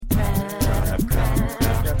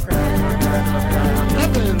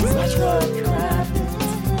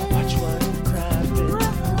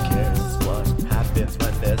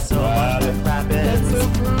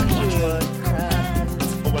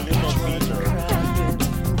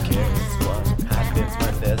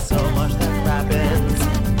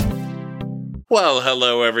Well,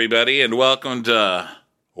 hello everybody, and welcome to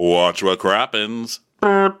Watch What Crappens.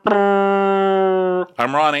 I'm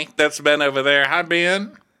Ronnie. That's Ben over there. Hi,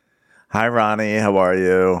 Ben. Hi, Ronnie. How are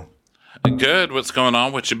you? Good. What's going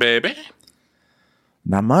on with you, baby?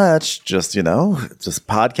 Not much. Just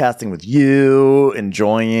podcasting with you,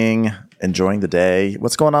 enjoying the day.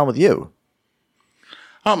 What's going on with you?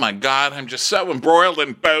 Oh my God, I'm just so embroiled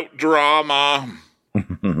in boat drama.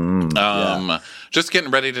 Just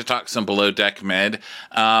getting ready to talk some Below Deck Med.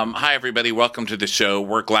 Hi, everybody. Welcome to the show.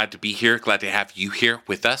 We're glad to be here. Glad to have you here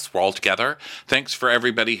with us. We're all together. Thanks for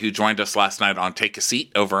everybody who joined us last night on Take a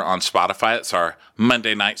Seat over on Spotify. It's our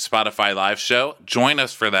Monday night Spotify live show. Join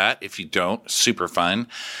us for that if you don't. Super fun.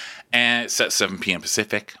 And it's at 7 p.m.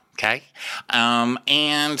 Pacific. Okay.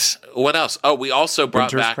 And what else? Oh, we also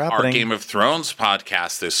brought back our Game of Thrones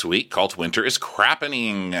podcast this week called Winter is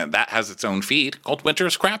Crappening. That has its own feed called Winter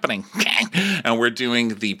is Crappening. And we're doing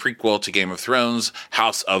the prequel to Game of Thrones,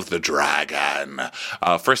 House of the Dragon.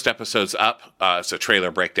 First episode's up. It's a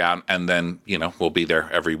trailer breakdown. And then, we'll be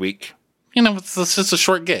there every week. It's just a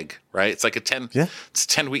short gig, right? It's like it's a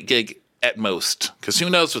 10-week gig. At most, because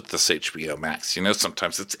who knows with this HBO Max?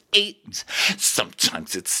 Sometimes it's 8,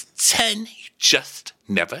 sometimes it's 10. You just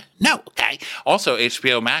never know, okay? Also,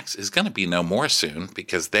 HBO Max is going to be no more soon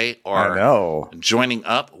because they are joining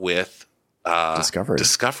up with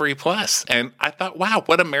Discovery Plus. And I thought, wow,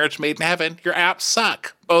 what a marriage made in heaven. Your apps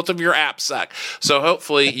suck. Both of your apps suck. So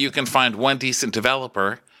hopefully you can find one decent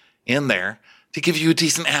developer in there to give you a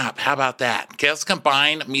decent app. How about that? Okay, let's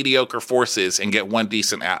combine mediocre forces and get one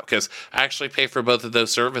decent app, because I actually pay for both of those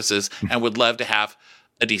services and would love to have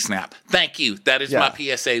a decent app. Thank you. That is my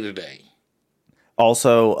PSA today.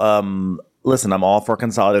 Also, listen, I'm all for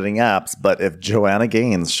consolidating apps, but if Joanna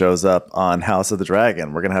Gaines shows up on House of the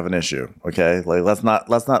Dragon, we're gonna have an issue. Okay, like let's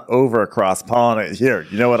not over cross pollinate here.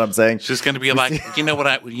 You know what I'm saying? She's gonna be like,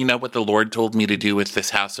 what the Lord told me to do with this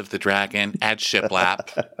House of the Dragon? Add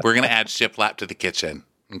shiplap. We're gonna add shiplap to the kitchen.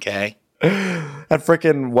 Okay. And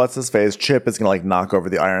freaking what's his face? Chip is gonna knock over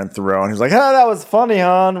the Iron Throne. He's like, "Oh, that was funny,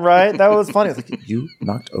 hon. Right? That was funny." It's like, you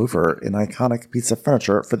knocked over an iconic piece of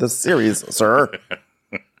furniture for this series, sir.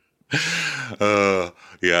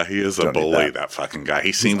 Yeah, he is a bully, that fucking guy.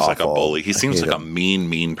 He seems like a bully. He seems like a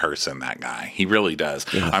mean person, that guy. He really does.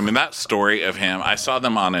 Yeah. I mean, that story of him, I saw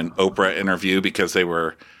them on an Oprah interview because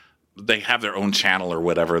they have their own channel or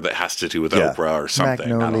whatever that has to do with Oprah or something.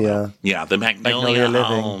 Magnolia. I don't know. Yeah, the Magnolia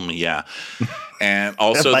Home. Yeah. And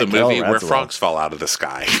also the movie where frogs fall out of the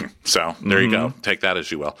sky. So there you go. Take that as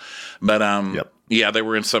you will. But yeah, they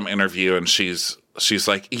were in some interview and she's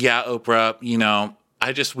like, yeah, Oprah,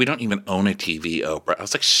 we don't even own a TV, Oprah. I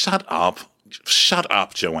was like, shut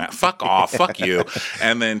up, Joanne. Fuck off. Fuck you.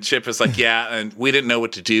 And then Chip is like, yeah, and we didn't know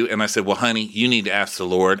what to do. And I said, well, honey, you need to ask the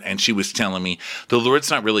Lord. And she was telling me, the Lord's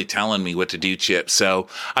not really telling me what to do, Chip. So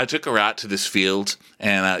I took her out to this field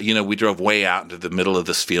and, we drove way out into the middle of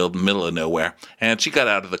this field, middle of nowhere. And she got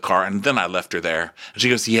out of the car and then I left her there. And she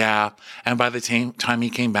goes, yeah. And by the time he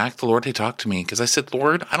came back, the Lord had talked to me because I said,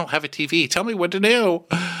 Lord, I don't have a TV. Tell me what to do.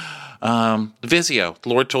 Vizio. The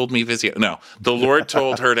Lord told me Vizio. No, the Lord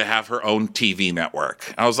told her to have her own TV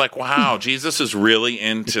network. I was like, wow, Jesus is really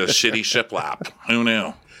into shitty shiplap. Who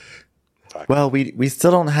knew? Well, we still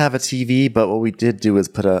don't have a TV, but what we did do is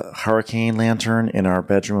put a hurricane lantern in our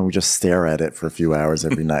bedroom and we just stare at it for a few hours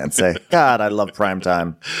every night and say, God, I love prime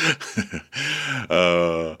time.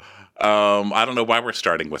 I don't know why we're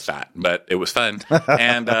starting with that, but it was fun.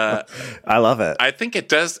 And I love it. I think it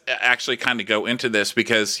does actually kind of go into this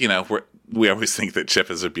because, we always think that Chip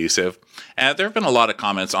is abusive. And there have been a lot of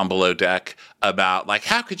comments on Below Deck about, like,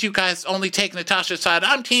 how could you guys only take Natasha's side?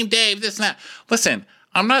 I'm Team Dave, this and that. Listen,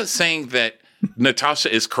 I'm not saying that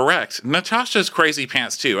Natasha is correct. Natasha's crazy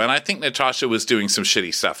pants, too. And I think Natasha was doing some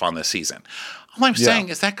shitty stuff on this season. All I'm saying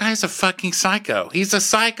is that guy's a fucking psycho. He's a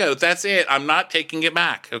psycho. That's it. I'm not taking it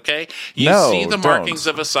back, okay? You see the markings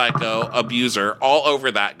of a psycho abuser all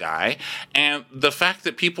over that guy. And the fact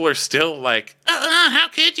that people are still like, how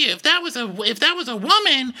could you? If that was a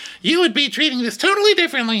woman, you would be treating this totally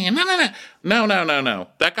differently. No.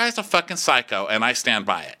 That guy's a fucking psycho, and I stand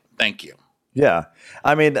by it. Thank you. Yeah.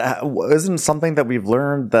 I mean, isn't something that we've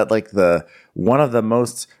learned that one of the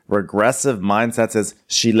most regressive mindsets is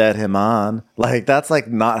she led him on. Like, that's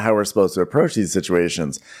not how we're supposed to approach these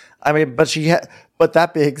situations. I mean, but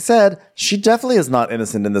that being said, she definitely is not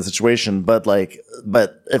innocent in the situation, but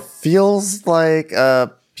it feels like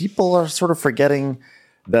people are sort of forgetting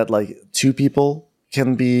that two people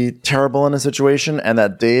can be terrible in a situation and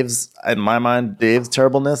that in my mind, Dave's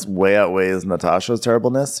terribleness way outweighs Natasha's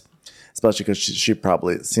terribleness. Especially because she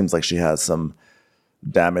probably seems like she has some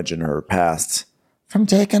damage in her past from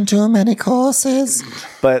taking too many courses.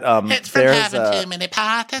 But it's from having too many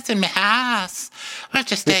parties in my house. We've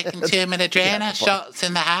just taken too many drainer shots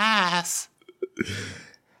in the house.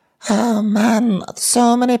 Oh man,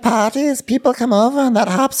 so many parties. People come over and that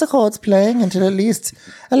harpsichord's playing until at least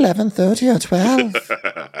 11:30 or 12.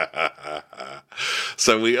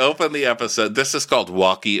 So we open the episode. This is called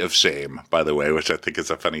Walkie of Shame, by the way, which I think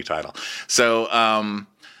is a funny title. So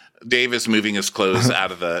Dave is moving his clothes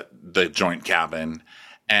out of the joint cabin.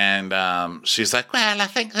 And she's like, well, I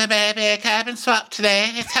think there may be a cabin swap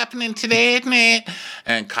today. It's happening today, isn't it?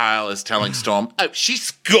 And Kyle is telling Storm, oh,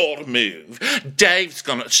 she's got to move.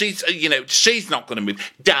 She's not going to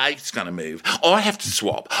move. Dave's going to move. I have to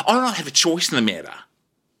swap. I don't have a choice in the matter.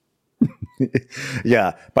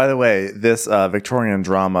 Yeah. By the way, this Victorian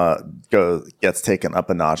drama gets taken up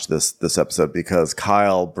a notch this episode because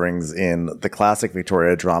Kyle brings in the classic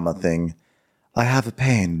Victoria drama thing. I have a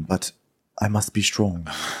pain, but I must be strong.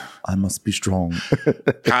 I must be strong.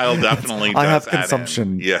 Kyle definitely does. I have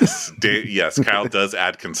consumption. Yes. Yes. Kyle does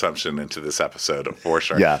add consumption into this episode for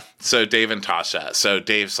sure. Yeah. So Dave and Tasha. So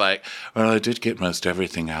Dave's like, well, I did get most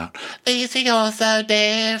everything out. These are yours though,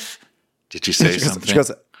 Dave. Did you say something? She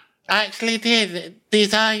goes, I actually did.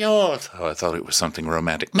 These are yours. Oh, I thought it was something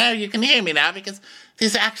romantic. No, you can hear me now because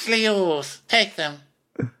these are actually yours. Take them.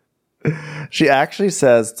 She actually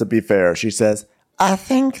says, to be fair, she says, I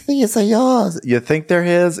think these are yours. You think they're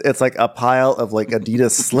his? It's like a pile of like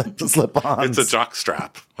Adidas slip-ons. It's a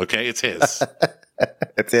jockstrap. Okay, it's his.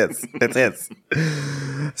 It's his. It's his.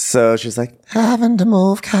 So she's like, having to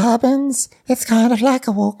move cabins, it's kind of like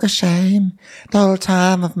a walk of shame. The whole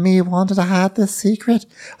time of me wanting to hide this secret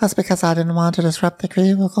was because I didn't want to disrupt the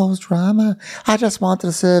Creeville drama. I just wanted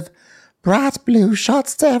to serve bright blue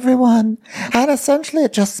shots to everyone. And essentially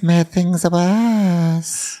it just made things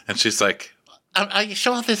worse. And she's like, are you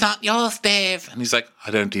sure these aren't yours, Dave? And he's like,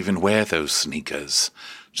 I don't even wear those sneakers.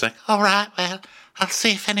 She's like, all right, well, I'll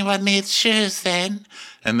see if anyone needs shoes then.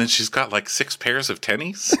 And then she's got like 6 pairs of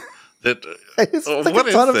tennies. What is a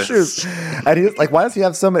ton of shoes. And he's like, why does he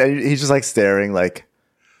have so many? And he's just like staring like,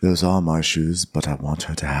 those are my shoes, but I want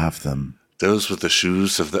her to have them. Those were the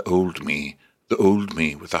shoes of the old me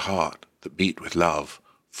with a heart that beat with love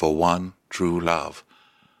for one true love.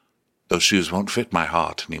 Those shoes won't fit my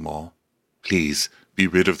heart anymore. Please, be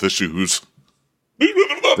rid of the shoes.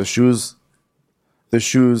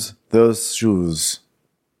 Those shoes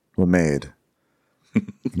were made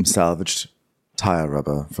from salvaged tire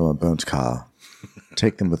rubber from a burnt car.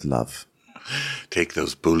 Take them with love. Take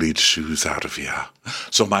those bullied shoes out of here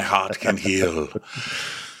so my heart can heal.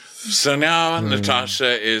 So now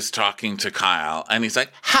Natasha is talking to Kyle, and he's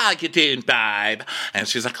like, how you doing, babe? And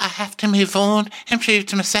she's like, I have to move on and prove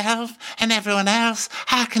to myself and everyone else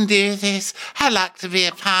I can do this. I like to be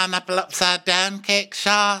a pineapple upside down cake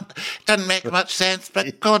shot. Doesn't make much sense,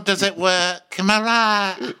 but God, does it work? Am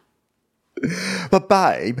I right? But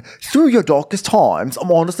babe, through your darkest times,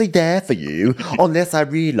 I'm honestly there for you, unless I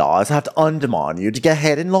realise I have to undermine you to get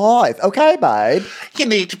ahead in life. Okay, babe? You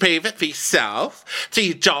need to prove it for yourself. Through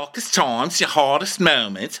your darkest times, your hardest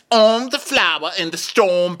moments, I'm the flower in the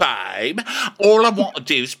storm, babe. All I want to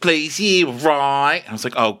do is please you, right? I was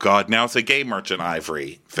like, oh God, now it's a gay merchant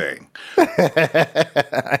ivory thing.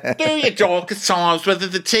 Through your darkest times, whether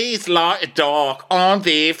the tea is light or dark, I'm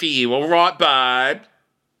there for you, all right, babe?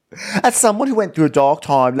 As someone who went through a dark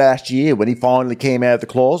time last year when he finally came out of the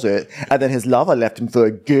closet and then his lover left him for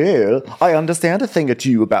a girl, I understand a thing or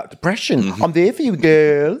two about depression. Mm-hmm. I'm there for you,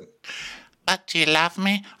 girl. But do you love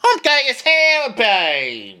me? I'm gay as hell,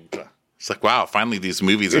 babe. It's like, wow, finally these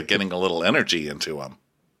movies are getting a little energy into them.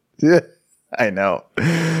 Yeah, I know.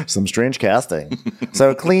 Some strange casting.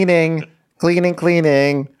 So cleaning.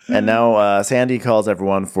 And now Sandy calls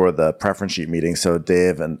everyone for the preference sheet meeting. So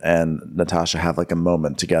Dave and Natasha have like a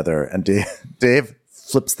moment together. And Dave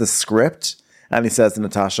flips the script and he says to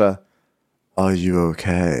Natasha, are you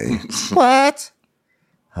okay? What?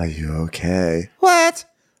 Are you okay? What?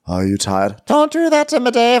 Are you tired? Don't do that to me,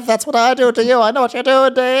 Dave. That's what I do to you. I know what you're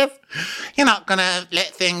doing, Dave. You're not going to let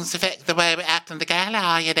things affect the way we act in the gala,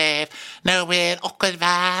 are you, Dave? No weird, awkward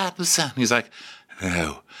vibes. And he's like,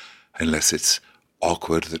 no. Unless it's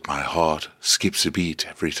awkward that my heart skips a beat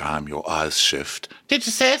every time your eyes shift. Did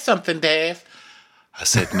you say something, Dave? I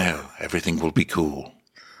said no. Everything will be cool.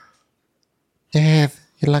 Dave,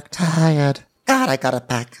 you look tired. God, I got it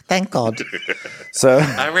back. Thank God. So,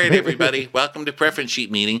 all right, everybody. Welcome to Preference Sheet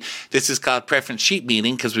Meeting. This is called Preference Sheet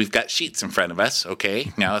Meeting because we've got sheets in front of us,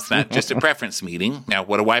 okay? Now, it's not just a preference meeting. Now,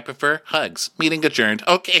 what do I prefer? Hugs. Meeting adjourned.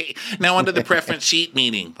 Okay. Now, on to the Preference Sheet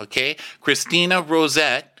Meeting, okay? Christina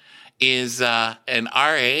Rosette is an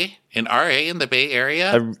RA in the Bay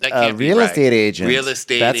Area. A real estate agent. Real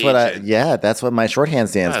estate that's agent. That's what my shorthand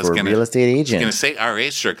stands for. Real estate agent. I was going to say RA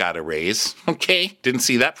sure got a raise. Okay. Didn't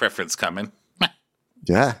see that preference coming.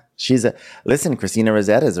 Yeah. Listen, Christina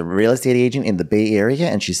Rosetta is a real estate agent in the Bay Area,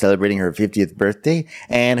 and she's celebrating her 50th birthday.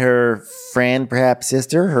 And her friend, perhaps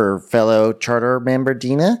sister, her fellow charter member,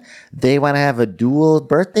 Dina, they want to have a dual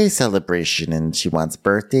birthday celebration, and she wants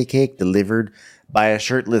birthday cake delivered by a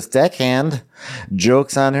shirtless deckhand.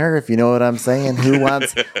 Joke's on her, if you know what I'm saying. Who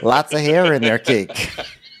wants lots of hair in their cake?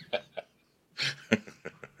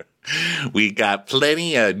 We got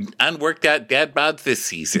plenty of unworked out dad bods this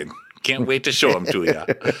season. Can't wait to show them to you.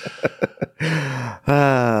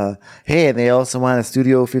 Hey, and they also want a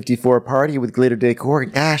Studio 54 party with glitter decor.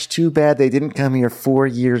 Gosh, too bad they didn't come here 4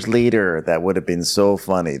 years later. That would have been so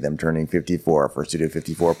funny, them turning 54 for Studio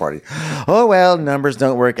 54 party. Oh, well, numbers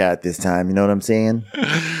don't work out this time. You know what I'm saying?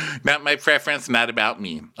 Not my preference, not about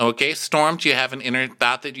me. Okay, Storm, do you have an inner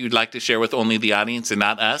thought that you'd like to share with only the audience and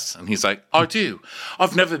not us? And he's like, I do.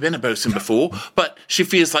 I've never been a bosun before, but she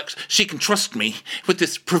feels like she can trust me with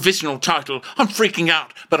this provisional title. I'm freaking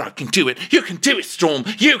out, but I can do it. You can do it, Storm.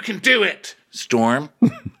 You can do it. Storm,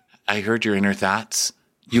 I heard your inner thoughts.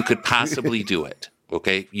 You could possibly do it.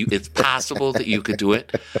 Okay? It's possible that you could do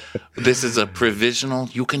it. This is a provisional.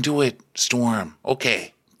 You can do it, Storm.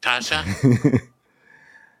 Okay. Tasha?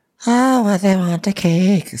 Oh, well, they want a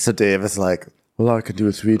cake. So Dave is like, well, I could do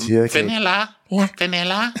a 3-tier cake. Vanilla.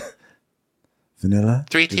 Vanilla. Vanilla?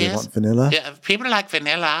 3 Do tiers. they want vanilla? Yeah, people like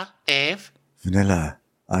vanilla, Dave. Vanilla.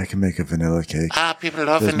 I can make a vanilla cake. People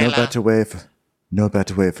love There's vanilla. no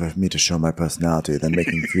better way for me to show my personality than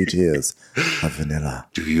making 3 tiers of vanilla.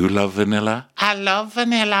 Do you love vanilla? I love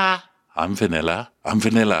vanilla. I'm vanilla. I'm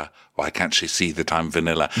vanilla. Why can't she see that I'm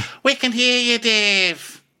vanilla? We can hear you,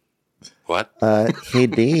 Dave. What? Hey,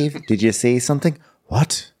 Dave, did you say something?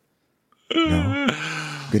 What? No.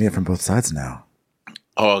 I'm getting it from both sides now.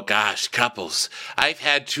 Oh, gosh, couples. I've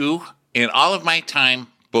had 2 in all of my time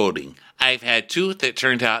boating. I've had 2 that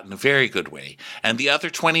turned out in a very good way. And the other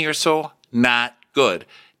 20 or so, not good.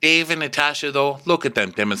 Dave and Natasha, though, look at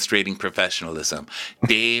them demonstrating professionalism.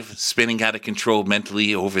 Dave spinning out of control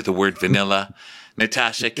mentally over the word vanilla.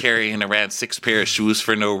 Natasha carrying around 6 pair of shoes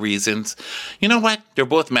for no reasons. You know what? They're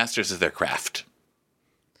both masters of their craft.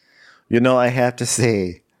 You know, I have to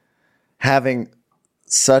say, having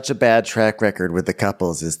such a bad track record with the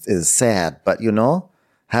couples is sad. But, you know,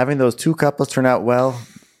 having those 2 couples turn out well,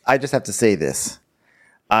 I just have to say this.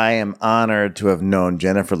 I am honored to have known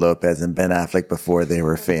Jennifer Lopez and Ben Affleck before they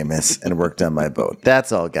were famous and worked on my boat.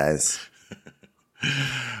 That's all, guys.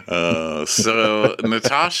 So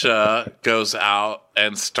Natasha goes out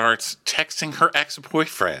and starts texting her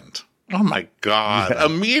ex-boyfriend. Oh my God. Yeah.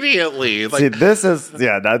 Immediately. See, this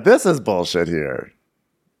is bullshit here.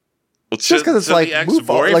 Just because it's move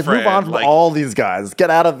on from all these guys.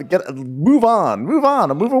 Move on,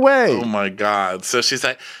 and move away. Oh my God. So she's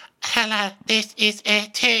like, hello, this is a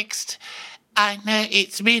text. I know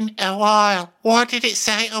it's been a while. Why did it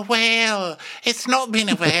say a while? It's not been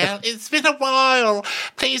a while. It's been a while.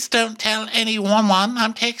 Please don't tell anyone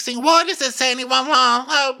I'm texting. Why does it say anyone?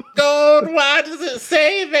 Oh, God, why does it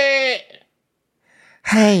say that?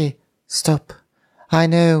 Hey, stop. I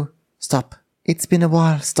know. Stop. It's been a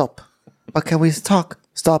while. Stop. But can we talk?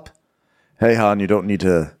 Stop. Hey, hon, you don't need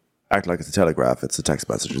to act like it's a telegraph. It's a text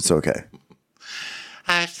message. It's okay.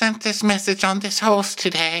 I sent this message on this horse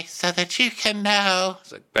today so that you can know.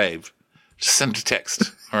 It's like, babe, just send a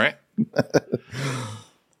text, all right?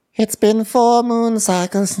 It's been 4 moon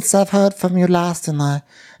cycles since I've heard from you last, and I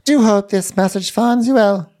do hope this message finds you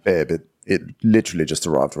well. Babe, it literally just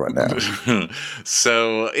arrived right now.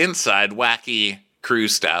 So inside, wacky crew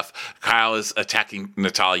stuff. Kyle is attacking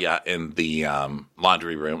Natalia in the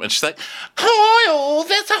laundry room, and she's like, Kyle,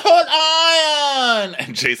 that's a hot iron!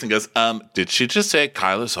 And Jason goes, did she just say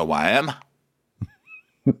Kyle is Hawaiian?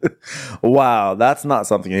 Wow, that's not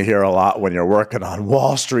something you hear a lot when you're working on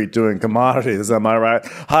Wall Street doing commodities, am I right?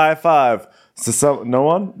 High five. So no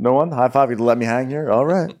one? High five, you'd let me hang here? All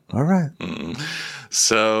right. Mm-hmm.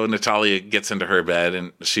 So Natalia gets into her bed,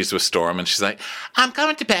 and she's with Storm, and she's like, I'm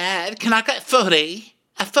going to bed. Can I get footy?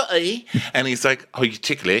 A footy? And he's like, oh, you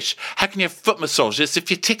ticklish? How can you have foot massages if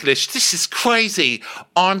you're ticklish? This is crazy.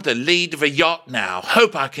 I'm the lead of a yacht now.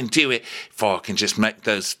 Hope I can do it. If I can just make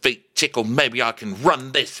those feet tickle, maybe I can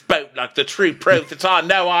run this boat like the true pro that I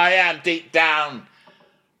know I am deep down.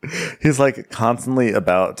 He's like constantly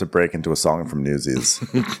about to break into a song from Newsies.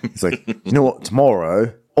 He's like, you know what,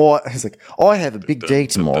 tomorrow... Or he's like, I have a big day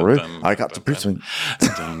tomorrow. I got to Brisbane.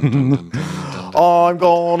 I'm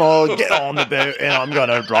gonna get on the boat and I'm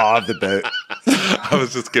gonna drive the boat. I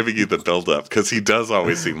was just giving you the build-up because he does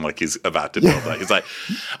always seem like he's about to build up. He's like,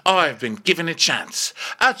 I've been given a chance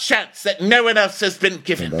that no one else has been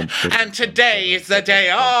given. And today is the day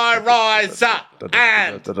I rise up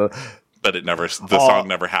and... But the song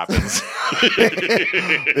never happens.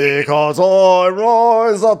 Because I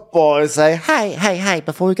rise up, I say, hey,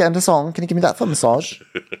 before we get into the song, can you give me that foot massage?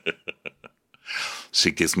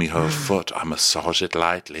 She gives me her foot. I massage it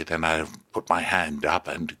lightly. Then I put my hand up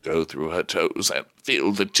and go through her toes and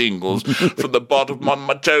feel the tingles from the bottom of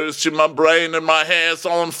my toes to my brain, and my hair's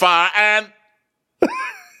on fire. And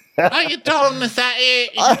how you doing? Is that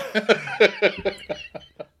it?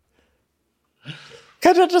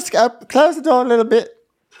 Could you just close the door a little bit?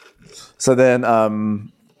 So then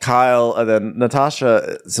Kyle and then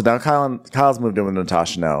Natasha. So now Kyle's moved in with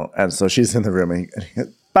Natasha now. And so she's in the room and he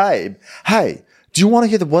goes, babe, hey, do you want to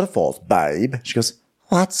hear the waterfalls, babe? She goes,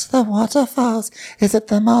 what's the waterfalls? Is it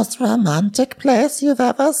the most romantic place you've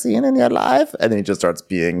ever seen in your life? And then he just starts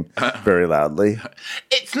peeing very loudly.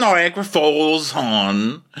 It's Niagara Falls,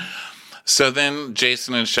 hon. So then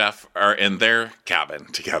Jason and Chef are in their cabin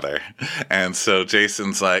together. And so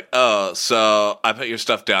Jason's like, oh, so I put your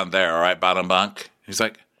stuff down there, all right, bottom bunk? He's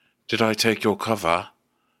like, did I take your cover?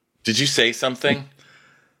 Did you say something?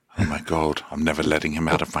 Oh, my God, I'm never letting him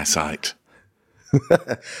out of my sight.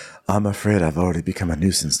 I'm afraid I've already become a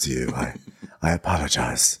nuisance to you. I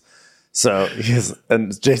apologize. So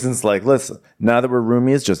Jason's like, listen, now that we're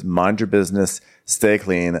roomies, just mind your business, stay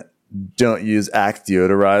clean. Don't use Axe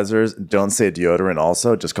deodorizers. Don't say deodorant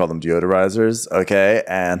also. Just call them deodorizers. Okay.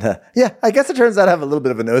 And I guess it turns out I have a little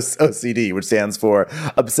bit of an OCD, which stands for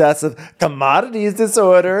Obsessive Commodities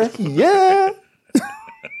Disorder. Yeah.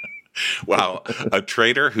 Wow. A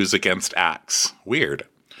trader who's against Axe. Weird.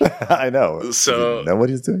 I know. So you know what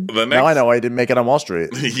he's doing? Now I know why he didn't make it on Wall Street.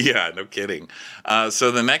 Yeah, no kidding. So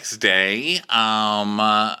the next day,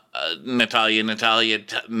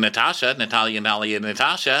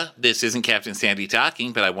 Natasha. This isn't Captain Sandy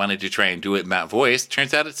talking, but I wanted to try and do it in that voice.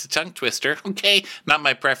 Turns out it's a tongue twister. Okay, not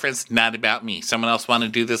my preference, not about me. Someone else want to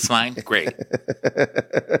do this line? Great.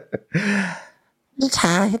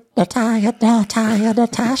 Natasha.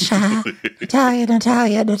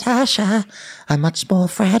 A much more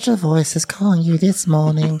fragile voice is calling you this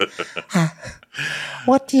morning.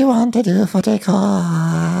 What do you want to do for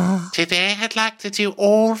decor? Today I'd like to do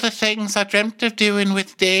all the things I dreamt of doing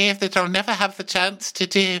with Dave that I'll never have the chance to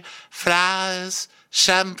do. Flowers,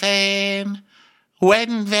 champagne,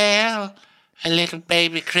 wedding veil, a little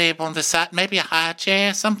baby crib on the side, maybe a high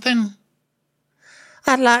chair or something.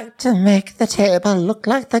 I'd like to make the table look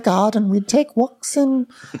like the garden we'd take walks in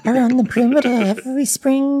around the perimeter every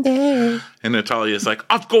spring day. And Natalia's like,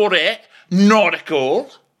 I've got it. Nautical.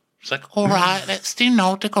 It's like, all right, let's do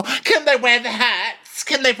nautical. Can they wear the hats?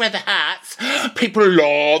 People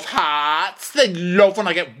love hats. They love when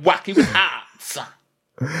I get wacky with hats.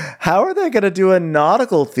 How are they going to do a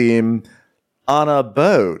nautical theme on a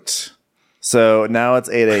boat? So now it's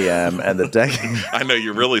 8 a.m. and the deck. I know,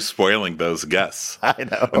 you're really spoiling those guests. I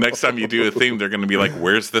know. The next time you do a theme, they're going to be like,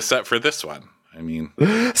 where's the set for this one? I mean.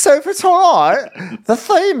 So for tonight, the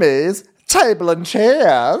theme is table and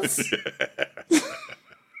chairs.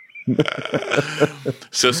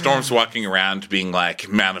 So Storm's walking around being like,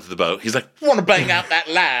 man of the boat. He's like, want to bang out that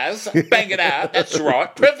Laz? Bang it out. That's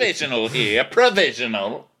right. Provisional here.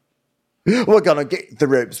 Provisional. We're going to get the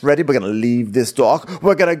ropes ready. We're going to leave this dock.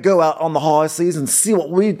 We're going to go out on the high seas and see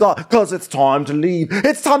what we've got, because it's time to leave.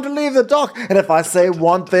 It's time to leave the dock. And if I say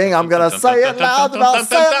one thing, I'm going to say it loud, and I'll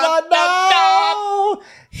say it right now.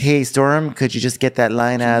 Hey, Storm, could you just get that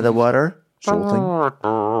line out of the water? Jolting.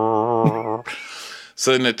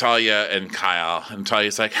 So Natalia and Kyle, and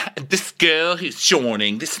Natalia's like, this girl who's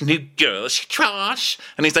joining, this new girl, she trash.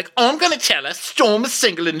 And he's like, I'm going to tell her Storm is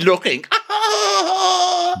single and looking.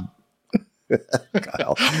 Kyle.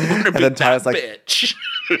 And then Tyler's like, bitch.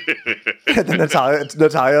 And then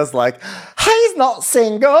Natalia's like, he's not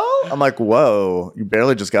single. I'm like, whoa, you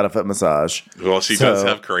barely just got a foot massage. Well, she does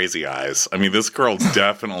have crazy eyes. I mean, this girl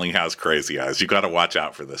definitely has crazy eyes. You got to watch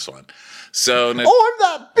out for this one. So, I'm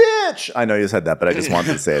that bitch. I know you said that, but I just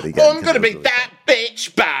wanted to say it again. I'm going to be really that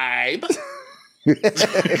bitch, babe.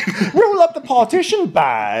 Roll up the partition,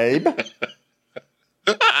 babe.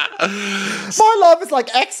 My love is like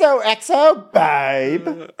XOXO, babe.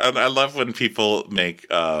 And I love when people make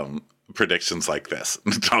predictions like this.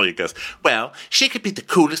 Natalia goes, well, she could be the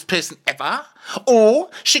coolest person ever, or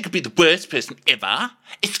she could be the worst person ever.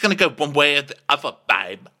 It's going to go one way or the other,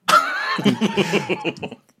 babe.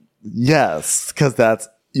 Yes, because that's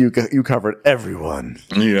you covered everyone.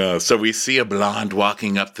 Yeah, so we see a blonde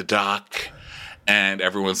walking up the dock, and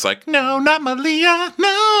everyone's like, no, not Malia,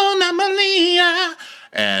 no, not Malia.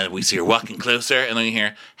 And we see her walking closer, and then you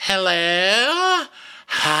hear, hello,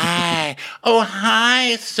 hi, oh, hi,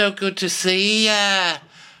 it's so good to see ya.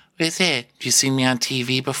 What is it? You seen me on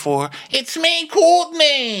TV before? It's me,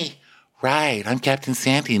 Courtney. Right, I'm Captain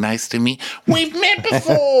Sandy, nice to meet. We've met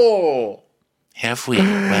before. Have we?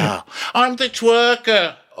 Well, I'm the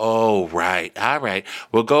twerker. Oh, right. All right.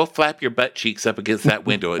 Well, go flap your butt cheeks up against that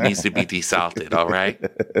window. It needs to be desalted, all right?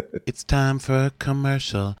 It's time for a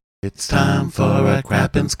commercial. It's time for a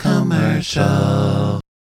Crappens commercial.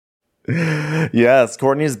 Yes,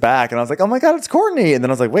 Courtney's back. And I was like, oh my God, it's Courtney. And then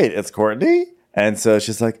I was like, wait, it's Courtney? And so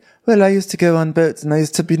she's like, well, I used to go on boats and I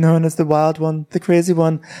used to be known as the wild one, the crazy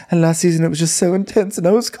one. And last season it was just so intense and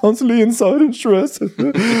I was constantly inside in stress.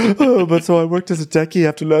 Oh, but so I worked as a techie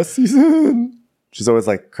after last season. She's always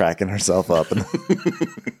like cracking herself up.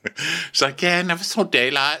 She's like, yeah, I never saw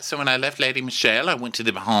daylight. So when I left Lady Michelle, I went to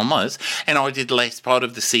the Bahamas and I did the last part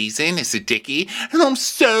of the season as a dickie. And I'm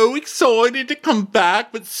so excited to come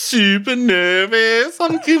back, but super nervous.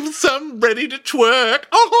 I'm ready to twerk.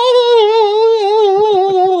 Oh!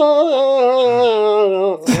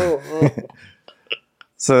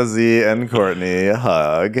 So Z and Courtney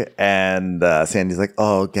hug, and Sandy's like,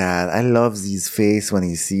 oh, God, I love Z's face when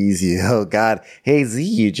he sees you. Oh, God. Hey, Z,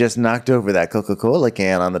 you just knocked over that Coca-Cola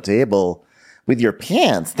can on the table with your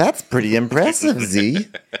pants. That's pretty impressive, Z.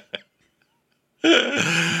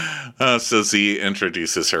 So Z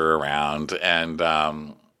introduces her around,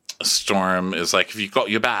 and Storm is like, have you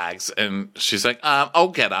got your bags? And she's like, I'll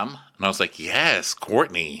get them. And I was like, yes,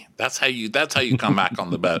 Courtney, that's how you come back on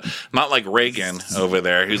the boat. Not like Reagan over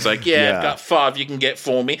there, who's like, yeah, I've got 5 you can get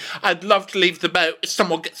for me. I'd love to leave the boat if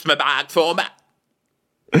someone gets my bag for me.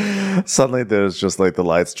 Suddenly there's just like the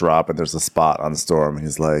lights drop and there's a spot on Storm.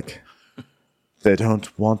 He's like, they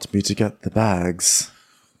don't want me to get the bags.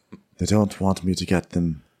 They don't want me to get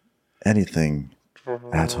them anything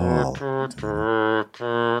at all.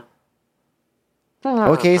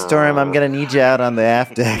 Okay, Storm, I'm going to need you out on the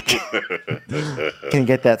aft deck. Can you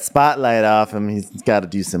get that spotlight off him? He's got to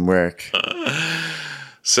do some work.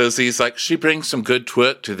 So Z's like, she brings some good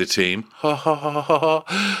twerk to the team. Ha, ha, ha, ha,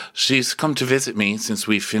 ha. She's come to visit me since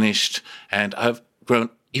we finished, and I've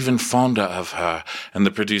grown even fonder of her. And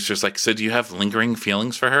the producer's like, so do you have lingering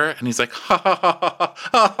feelings for her? And he's like, ha, ha, ha, ha,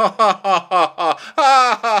 ha, ha, ha, ha,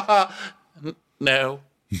 ha, ha, ha. No.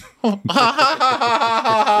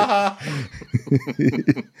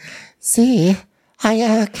 See, are you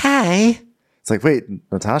okay? It's like, wait,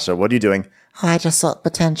 Natasha, what are you doing? I just saw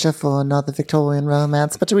potential for another Victorian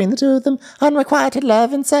romance between the two of them, unrequited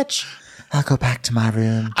love and such. I'll go back to my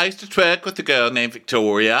room. I used to twerk with a girl named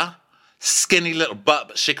Victoria. Skinny little butt,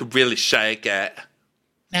 but she could really shake it.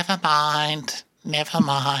 Never mind. So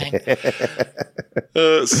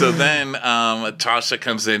then Tasha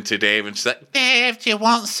comes in to Dave and she's like, Dave, do you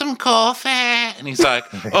want some coffee? And he's like,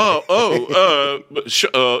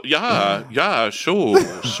 yeah, sure.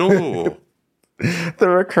 The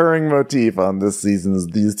recurring motif on this season is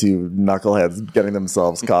these two knuckleheads getting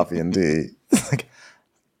themselves coffee and tea. It's like,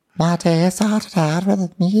 my day started out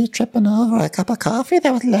with me tripping over a cup of coffee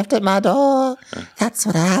that was left at my door. That's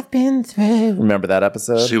what I've been through. remember that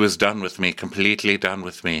episode? She was done with me, completely done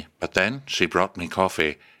with me. But then she brought me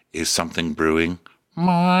coffee. Is something brewing?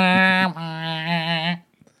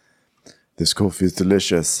 This coffee is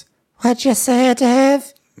delicious. What'd you say,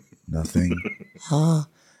 Dave? Nothing. Oh,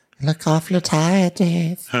 you look awfully tired,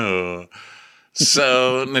 Dave. Oh.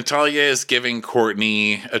 So Natalia is giving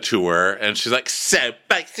Courtney a tour, and she's like, so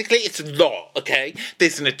basically it's a lot, okay?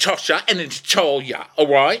 There's Natasha and a Natalia, all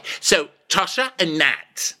right? So Tasha and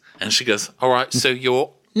Nat. And she goes, all right, so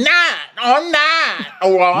you're Nat, I'm Nat,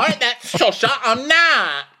 all right? That's Tasha, I'm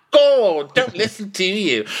Nat. God, don't listen to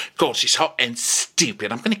you. God, she's hot and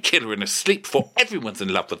stupid. I'm going to kill her in her sleep before everyone's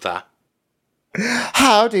in love with her.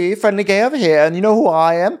 Howdy, friendly gay over here, and you know who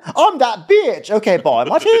I am? I'm that bitch. Okay, bye,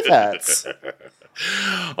 my tooth hurts.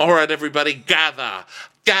 All right, everybody, gather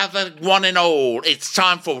one and all. It's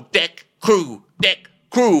time for deck crew meeting.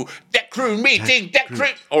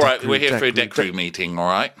 All right, we're here for a deck crew meeting, all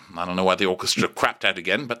right? I don't know why the orchestra crapped out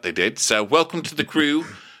again, but they did. So welcome to the crew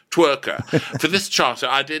twerker. For this charter,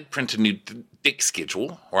 I did print a new dick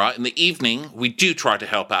schedule, all right? In the evening, we do try to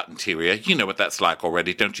help out interior. You know what that's like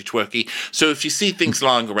already, don't you, Twerky? So if you see things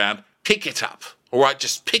lying around, pick it up, all right?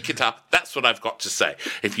 Just pick it up. That's what I've got to say.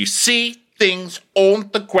 If you see things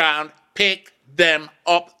on the ground, pick them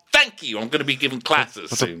up. Thank you. I'm going to be giving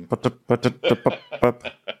classes soon.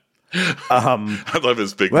 I love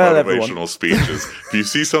his big well, motivational everyone. speeches. If you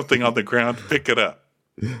see something on the ground, pick it up.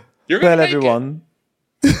 You're Well, gonna make it. everyone,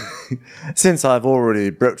 since I've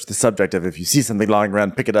already broached the subject of if you see something lying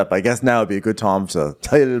around, pick it up, I guess now would be a good time to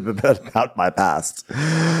tell you a little bit about my past.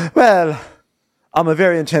 Well, I'm a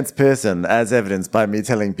very intense person, as evidenced by me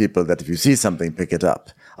telling people that if you see something, pick it up.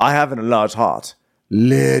 I have an enlarged heart.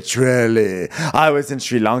 Literally. I was in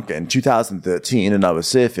Sri Lanka in 2013 and I was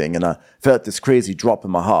surfing and I felt this crazy drop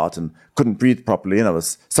in my heart and couldn't breathe properly and I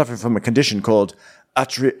was suffering from a condition called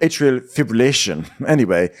atrial fibrillation.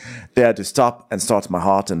 Anyway, they had to stop and start my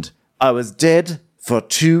heart and I was dead for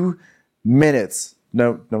 2 minutes.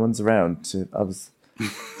 No one's around.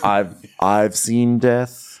 I've seen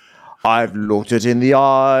death. I've looked it in the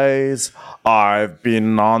eyes. I've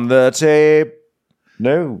been on the tape.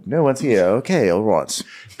 No one's here. Okay, all right.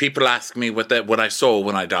 People ask me what I saw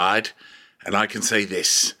when I died, and I can say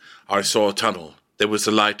this. I saw a tunnel. There was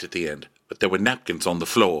a light at the end, but there were napkins on the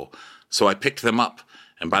floor. So I picked them up,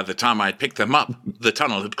 and by the time I had picked them up, the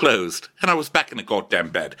tunnel had closed, and I was back in the goddamn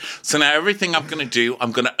bed. So now everything I'm going to do,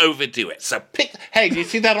 I'm going to overdo it. So hey, do you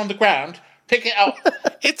see that on the ground? Pick it up.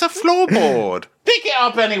 It's a floorboard. Pick it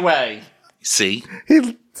up anyway. See?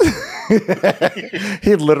 He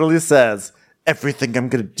literally says, everything I'm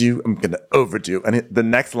going to do, I'm going to overdo. And the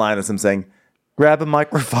next line is him saying, grab a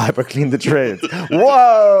microfiber, clean the drains.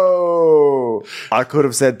 Whoa! I could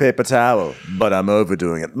have said paper towel, but I'm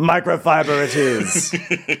overdoing it. Microfiber it is.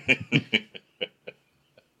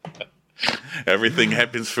 Everything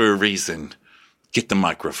happens for a reason. Get the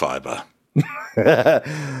microfiber.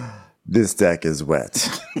 This deck is wet.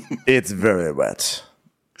 It's very wet.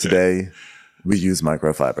 Today, we use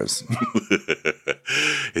microfibers.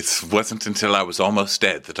 It wasn't until I was almost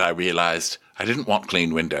dead that I realized I didn't want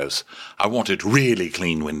clean windows. I wanted really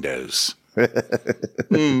clean windows.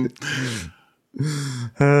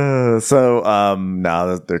 So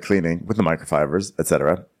now they're cleaning with the microfibers,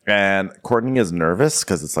 etc. And Courtney is nervous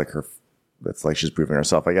because it's like she's proving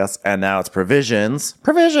herself, I guess. And now it's provisions.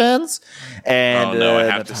 And oh no, I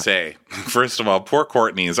have to say, first of all, poor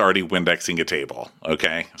Courtney is already Windexing a table.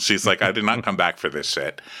 Okay, she's like, I did not come back for this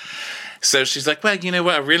shit. So she's like, well, you know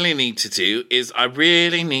what I really need to do is I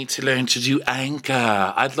really need to learn to do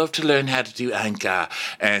anchor. I'd love to learn how to do anchor.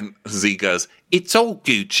 And Z goes, it's all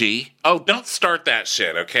Gucci. Oh, don't start that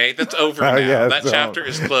shit, okay? That's over now. Yeah, that chapter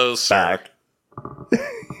is closed, back.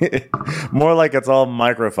 More like it's all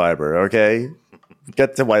microfiber, okay?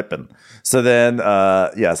 Get to wiping. So then,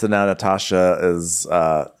 so now Natasha is,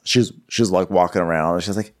 she's like walking around and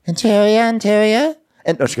she's like, Interior.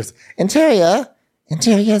 and no, she goes,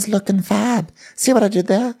 Interior's looking fab. See what I did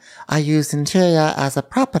there? I used interior as a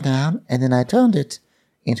proper noun, and then I turned it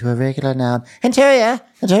into a regular noun.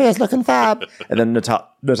 Interior's looking fab. And then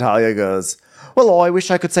Natalia goes, well, I wish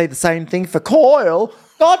I could say the same thing for Coil.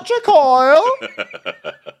 Gotcha, Coil.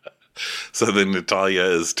 So then Natalia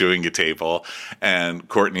is doing a table, and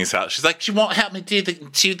Courtney's out. She's like, "You won't help me do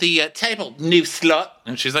the table, new slut."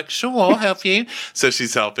 And she's like, "Sure, I'll help you." So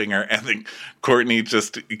she's helping her, and then Courtney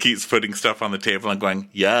just keeps putting stuff on the table and going,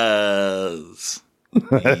 "Yes,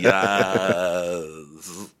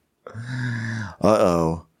 yes."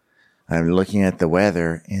 Uh-oh. I'm looking at the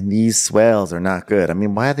weather, and these swells are not good. I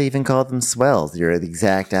mean, why do they even call them swells? You're the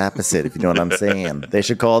exact opposite, if you know what I'm saying. They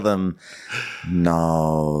should call them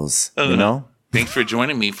nulls, you know? Thanks for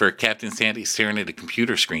joining me for Captain Sandy staring at a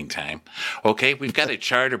computer screen time. Okay, we've got a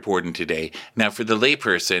charter board in today. Now, for the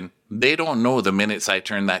layperson, they don't know the minutes I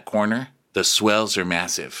turn that corner, the swells are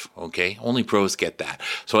massive, okay? Only pros get that.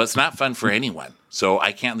 So it's not fun for anyone. So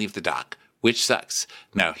I can't leave the dock, which sucks.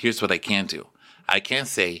 Now, here's what I can do. I can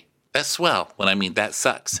say, that's swell when I mean that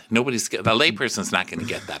sucks. The layperson's not going to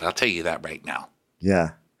get that. I'll tell you that right now.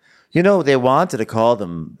 Yeah. You know, they wanted to call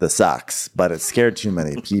them the sucks, but it scared too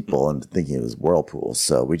many people into thinking it was whirlpools.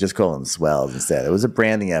 So we just call them swells instead. It was a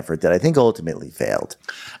branding effort that I think ultimately failed.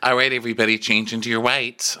 All right, everybody, change into your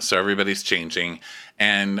whites. So everybody's changing.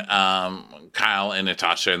 And Kyle and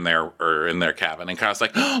Natasha are in their cabin. And Kyle's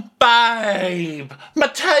like, oh, babe, my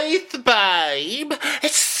teeth, babe.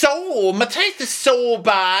 My teeth is sore,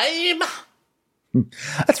 babe.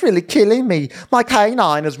 That's really killing me. My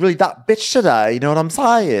canine is really that bitch today. You know what I'm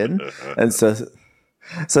saying? And so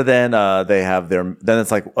then then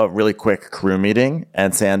it's like a really quick crew meeting.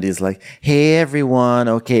 And Sandy's like, hey, everyone.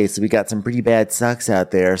 Okay, so we got some pretty bad sucks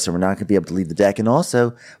out there. So we're not going to be able to leave the deck. And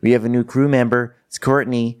also, we have a new crew member. It's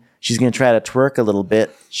Courtney. She's going to try to twerk a little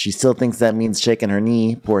bit. She still thinks that means shaking her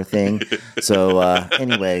knee. Poor thing. So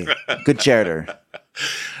anyway, good charter.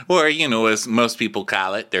 Or, as most people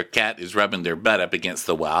call it, their cat is rubbing their butt up against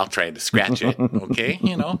the wall trying to scratch it. Okay?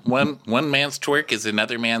 One man's twerk is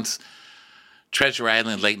another man's Treasure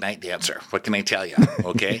Island late night dancer. What can I tell you?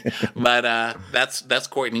 Okay? But that's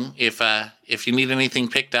Courtney. If you need anything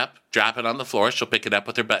picked up, drop it on the floor. She'll pick it up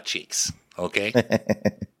with her butt cheeks. Okay?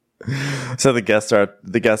 So the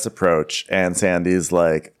guests approach, and Sandy's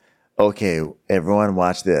like, okay, everyone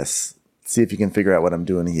watch this. See if you can figure out what I'm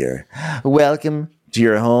doing here. Welcome to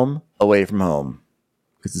your home away from home.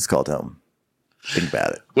 Because it's called home. Think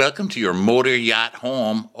about it. Welcome to your motor yacht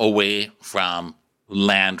home away from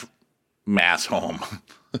land mass home.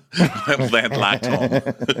 Landlocked home.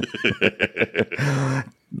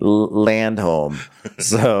 Land home.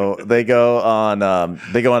 So they go on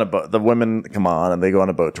a boat. The women come on and they go on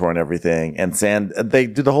a boat tour and everything. And they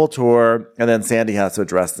do the whole tour, and then Sandy has to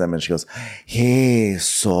address them, and she goes, "Hey,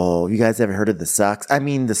 so you guys ever heard of the sucks? I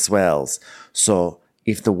mean the swells. So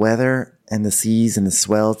if the weather and the seas and the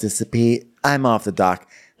swells dissipate, I'm off the dock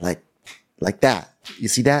like that. You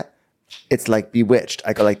see that? It's like Bewitched.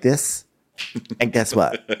 I go like this. And guess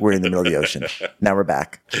what? We're in the middle of the ocean. Now we're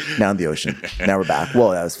back. Now in the ocean. Now we're back.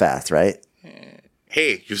 Whoa, that was fast, right?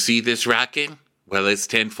 Hey, you see this rocking? Well, it's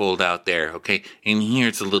tenfold out there, okay? And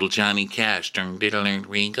here's a little Johnny Cash.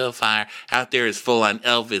 Ring of fire. Out there is full on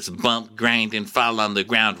Elvis, bump, grind, and fall on the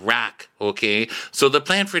ground, rock, okay? So the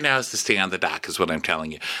plan for now is to stay on the dock, is what I'm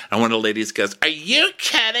telling you. And one of the ladies goes, "Are you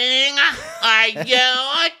kidding? Are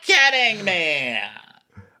you kidding me?"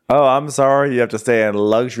 Oh, I'm sorry. You have to stay in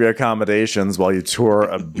luxury accommodations while you tour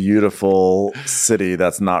a beautiful city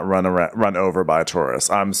that's not run over by tourists.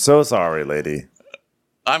 I'm so sorry, lady.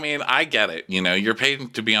 I mean, I get it. You're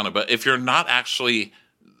paid to be on a boat. If you're not actually,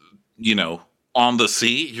 on the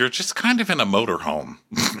sea, you're just kind of in a motorhome.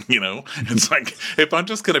 It's like, if I'm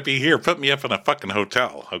just going to be here, put me up in a fucking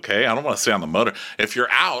hotel. Okay. I don't want to stay on the motor. If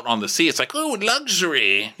you're out on the sea, it's like, oh,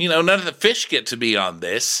 luxury. None of the fish get to be on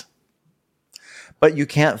this. But you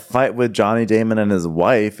can't fight with Johnny Damon and his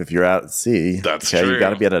wife if you're out at sea. That's true. You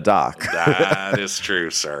got to be at a dock. That is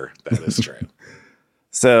true, sir. That is true.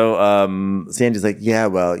 So Sandy's like, yeah,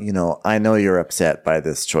 well, I know you're upset by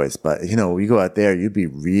this choice, but, we go out there, you'd be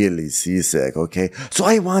really seasick, okay? So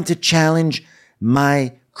I want to challenge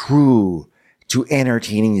my crew to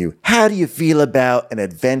entertaining you. How do you feel about an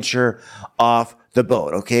adventure off the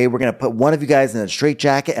boat, okay? We're going to put one of you guys in a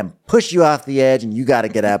straitjacket and push you off the edge, and you got to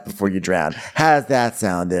get out before you drown. How's that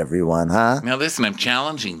sound, everyone, huh? Now, listen, I'm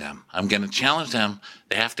challenging them. I'm going to challenge them.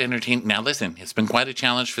 They have to entertain. Now, listen, it's been quite a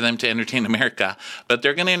challenge for them to entertain America, but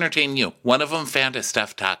they're going to entertain you. One of them found a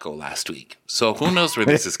stuffed taco last week, so who knows where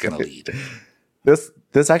this is going to lead.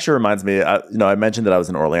 This actually reminds me, I mentioned that I was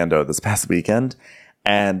in Orlando this past weekend,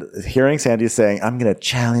 and hearing Sandy saying, I'm going to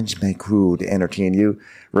challenge my crew to entertain you,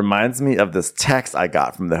 reminds me of this text I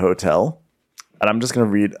got from the hotel. And I'm just going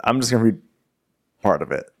to read part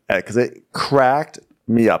of it because it cracked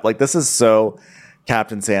me up. Like, this is so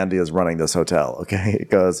Captain Sandy is running this hotel. Okay. It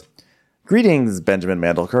goes, "Greetings, Benjamin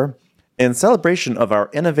Mandelker. In celebration of our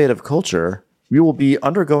innovative culture, we will be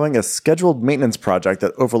undergoing a scheduled maintenance project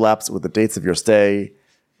that overlaps with the dates of your stay.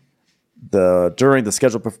 During the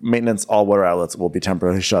scheduled maintenance, all water outlets will be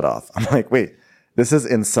temporarily shut off." I'm like, wait, this is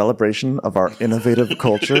in celebration of our innovative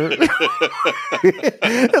culture?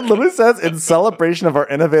 It literally says, in celebration of our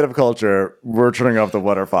innovative culture, we're turning off the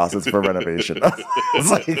water faucets for renovation.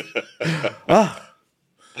 It's like,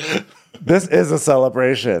 this is a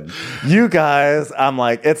celebration. You guys, I'm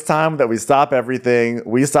like, it's time that we stop everything.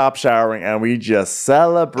 We stop showering and we just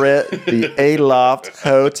celebrate the Aloft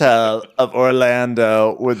Hotel of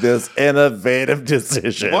Orlando with this innovative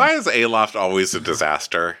decision. Why is Aloft always a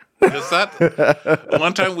disaster? Is that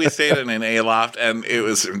one time we stayed in an Aloft and it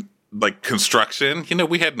was like construction?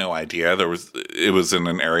 We had no idea it was in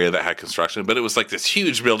an area that had construction, but it was like this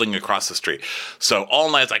huge building across the street. So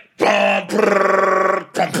all night it's like boom,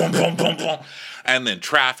 brrr, boom, boom, boom, boom, boom. And then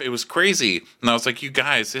traffic. It was crazy. And I was like, you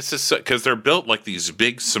guys, this is because they're built like these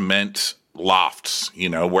big cement lofts,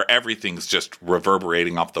 where everything's just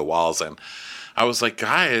reverberating off the walls. And I was like,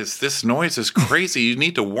 guys, this noise is crazy. You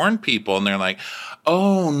need to warn people. And they're like,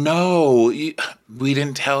 oh, no, we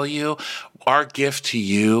didn't tell you. Our gift to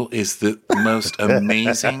you is the most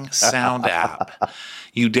amazing sound app.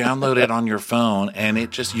 You download it on your phone, and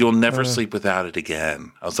you'll never sleep without it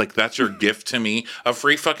again. I was like, that's your gift to me? A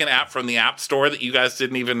free fucking app from the App Store that you guys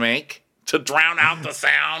didn't even make to drown out the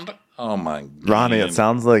sound? Oh, my God. Ronnie, it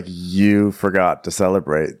sounds like you forgot to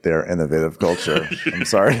celebrate their innovative culture. I'm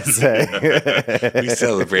sorry to say. We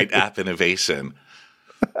celebrate app innovation.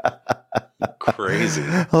 Crazy.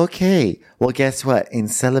 Okay. Well, guess what? In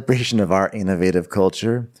celebration of our innovative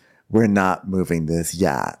culture, we're not moving this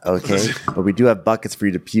yacht, okay? But we do have buckets for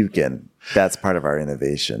you to puke in. That's part of our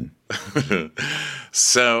innovation.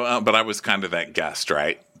 So, but I was kind of that guest,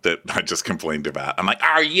 right? That I just complained about. I'm like,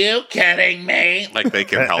 are you kidding me? Like they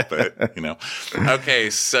can help it, you know? Okay,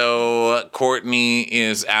 so Courtney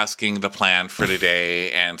is asking the plan for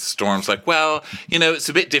today, and Storm's like, well, you know, it's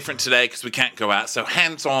a bit different today because we can't go out, so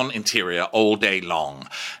hands-on interior all day long.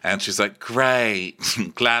 And she's like, great,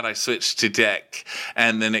 glad I switched to deck.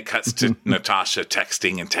 And then it cuts to Natasha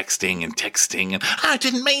texting, and I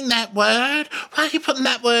didn't mean that word. Why are you putting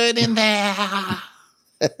that word in there?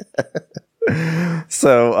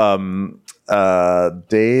 So,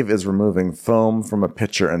 Dave is removing foam from a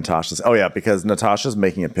pitcher in Tasha's. Oh yeah, because Natasha's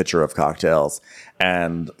making a pitcher of cocktails,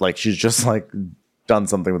 and like she's just like done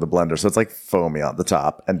something with the blender, so it's like foamy on the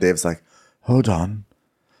top. And Dave's like, "Hold on,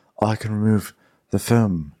 I can remove the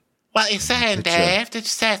foam." What are you saying, Dave? Did you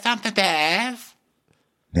say something, Dave?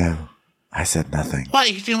 No, I said nothing. What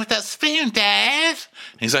are you doing with that spoon, Dave?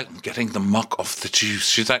 He's like, I'm getting the muck off the juice.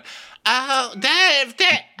 She's like, oh, Dave.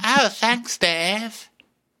 Oh, thanks, Dave.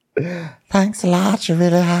 Thanks a lot. You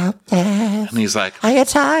really helped, Dave. And he's like, are you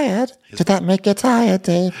tired? Did that make you tired,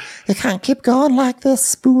 Dave? You can't keep going like this,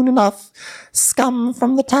 spooning off scum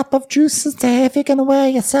from the top of juices, Dave. You're going to wear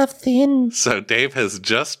yourself thin. So Dave has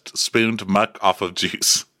just spooned muck off of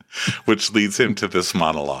juice, which leads him to this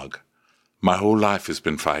monologue. My whole life has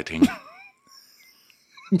been fighting.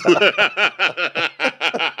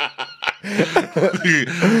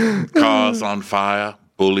 Cars on fire,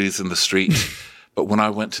 bullies in the street. But when I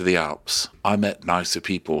went to the Alps, I met nicer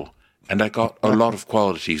people, and I got a lot of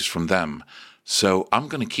qualities from them. So I'm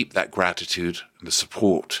going to keep that gratitude and the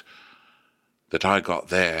support that I got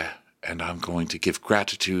there, and I'm going to give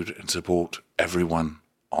gratitude and support everyone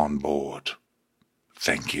on board.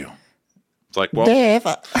 Thank you. It's like, well, Dave,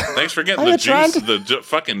 thanks for getting the juice, the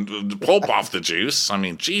fucking pulp off the juice. I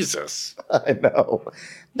mean, Jesus. I know.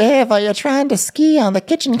 Dave, are you trying to ski on the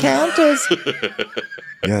kitchen counters?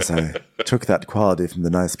 Yes, I took that quality from the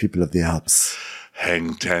nice people of the Alps.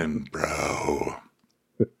 Hang 10, bro.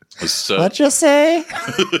 So, What'd you say?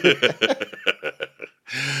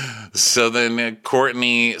 So then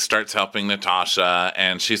Courtney starts helping Natasha,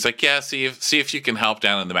 and she's like, yeah, see if you can help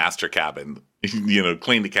down in the master cabin. You know,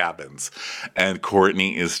 clean the cabins. And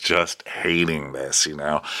Courtney is just hating this, you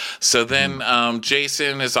know. So then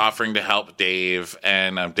Jason is offering to help Dave,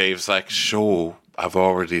 and Dave's like, sure, I've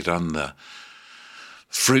already done the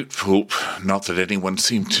fruit pulp. Not that anyone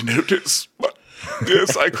seemed to notice, but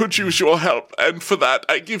yes, I could use your help, and for that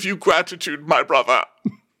I give you gratitude, my brother.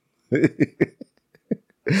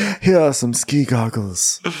 Here are some ski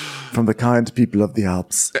goggles from the kind people of the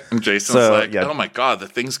Alps. And Jason's oh my God, the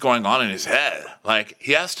thing's going on in his head. Like,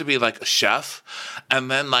 he has to be like a chef.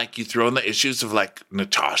 And then, like, you throw in the issues of, like,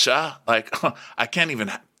 Natasha. Like, I can't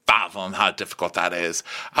even fathom how difficult that is.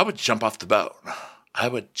 I would jump off the boat.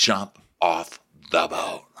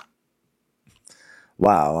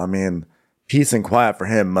 Wow, I mean, peace and quiet for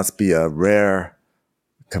him must be a rare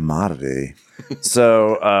commodity.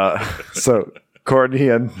 So Courtney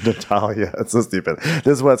and Natalia, it's so stupid. This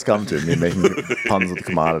is what's come to me, making puns with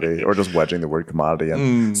commodity or just wedging the word commodity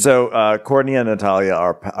in. So Courtney and Natalia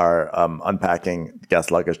are unpacking guest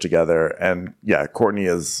luggage together. And yeah, Courtney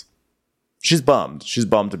she's bummed. She's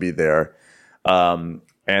bummed to be there. And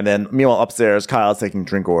then meanwhile upstairs, Kyle's taking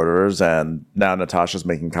drink orders, and now Natasha's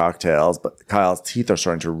making cocktails, but Kyle's teeth are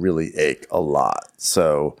starting to really ache a lot.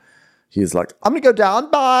 So he's like, I'm going to go down,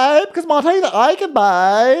 babe, because I'm going to tell you that I can,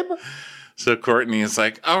 babe. So Courtney is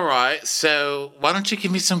like, all right, so why don't you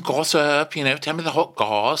give me some gossip, you know, tell me the hot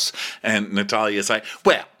goss. And Natalia's like,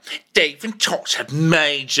 well, Dave and Tosh have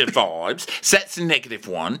major vibes, so that's the negative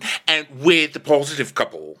one, and we're the positive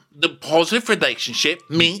couple. The positive relationship,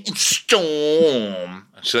 me and Storm.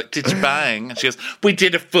 And she's like, did you bang? And she goes, we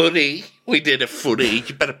did a footy.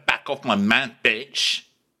 You better back off my man, bitch.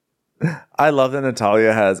 I love that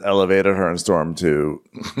Natalia has elevated her and Storm to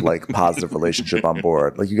like positive relationship on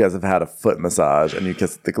board. Like, you guys have had a foot massage and you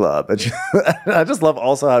kissed at the club. And I just love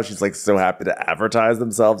also how she's like so happy to advertise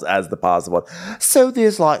themselves as the positive one. So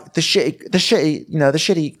there's like the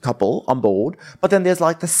shitty couple on board, but then there's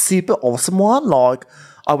like the super awesome one, like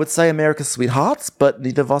I would say America's sweethearts, but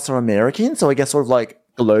neither of us are American, so I guess sort of like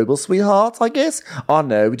global sweethearts, I guess. Oh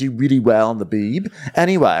no, we do really well on the Beeb.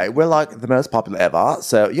 Anyway, we're like the most popular ever,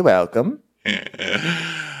 so you're welcome.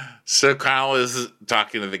 So Kyle is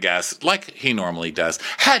talking to the guests like he normally does.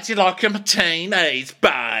 How'd you like your martinis,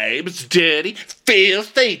 babe? It's dirty,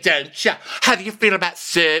 filthy, don't you? How do you feel about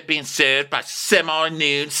being served by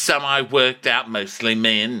semi-nude, semi-worked out, mostly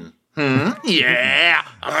men? Yeah.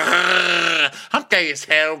 I'm gay as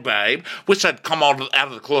hell, babe. Wish I'd come out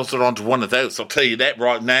of the closet onto one of those. I'll tell you that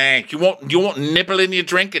right now. You want nipple in your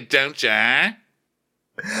drinking, don't you, huh?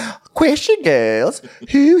 Question, girls.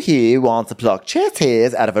 Who here wants to pluck chest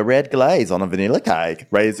hairs out of a red glaze on a vanilla cake?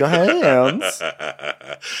 Raise your hands.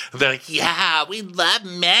 They're like, yeah, we love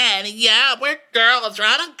men. Yeah, we're girls. We're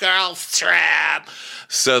on a girls' trip.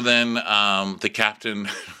 So then the captain,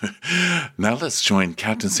 now let's join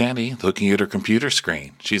Captain Sandy looking at her computer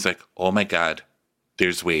screen. She's like, oh my God,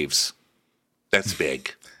 there's waves. That's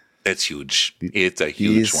big. That's huge. It's a huge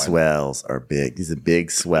one. These swells are big. These are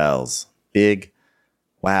big swells. Big.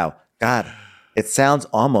 Wow. God, it sounds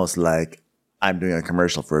almost like I'm doing a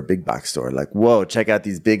commercial for a big box store. Like, whoa, check out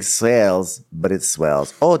these big swells, but it's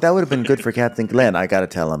swells. Oh, that would have been good for Captain Glenn. I got to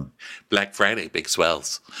tell him. Black Friday, big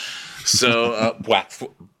swells. So,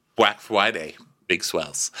 Black Friday, big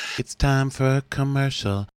swells. It's time for a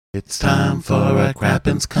commercial. It's time for a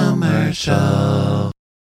Crappens commercial.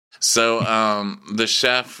 So, the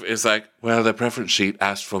chef is like, well, the preference sheet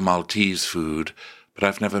asked for Maltese food, but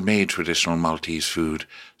I've never made traditional Maltese food.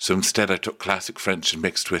 So instead I took classic French and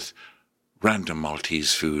mixed with random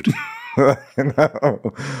Maltese food. No.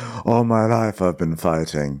 All my life I've been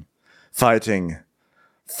fighting,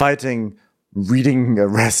 reading a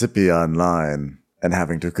recipe online and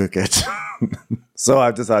having to cook it. So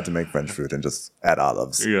I've decided to make French food and just add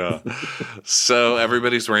olives. Yeah. So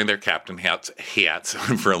everybody's wearing their captain hats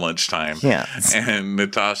for lunchtime. Yes. And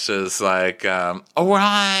Natasha's like, all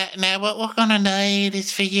right, now what we're going to need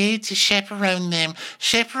is for you to chaperone them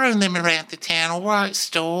around the town. All right,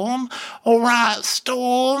 Storm.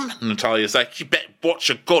 And Natalia's like, you better watch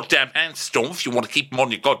your goddamn hands, Storm, if you want to keep them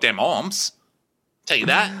on your goddamn arms. Tell you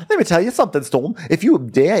that. Let me tell you something, Storm. If you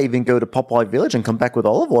dare even go to Popeye Village and come back with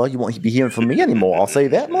olive oil, you won't be hearing from me anymore. I'll say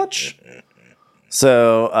that much.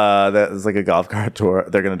 So there's like a golf cart tour.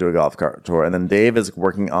 They're going to do a golf cart tour. And then Dave is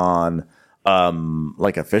working on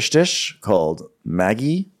like a fish dish called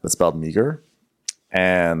Maggie, that's spelled meager.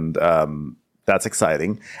 And that's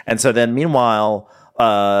exciting. And so then meanwhile,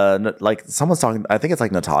 like someone's talking, I think it's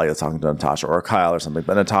like Natalia's talking to Natasha or Kyle or something,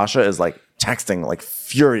 but Natasha is like texting like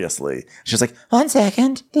furiously. She's like, 1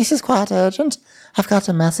 second. This is quite urgent. I've got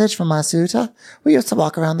a message from my suitor. We used to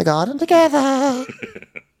walk around the garden together.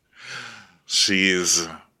 She's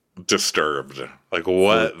disturbed. Like,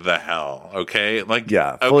 what the hell? Okay? Like,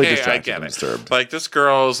 yeah, fully okay, distracted I get and it. disturbed. Like, this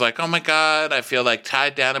girl's like, oh my God, I feel like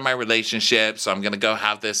tied down in my relationship, so I'm going to go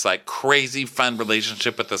have this like crazy fun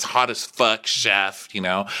relationship with this hot as fuck chef, you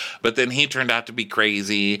know? But then he turned out to be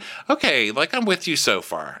crazy. Okay, like, I'm with you so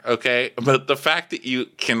far, okay? But the fact that you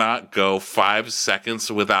cannot go 5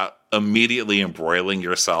 seconds without immediately embroiling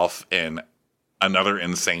yourself in another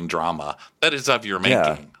insane drama that is of your making.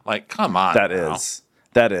 Yeah. Like, come on. That now. is.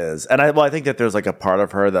 And I think that there's like a part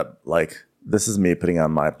of her that like, this is me putting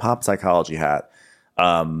on my pop psychology hat.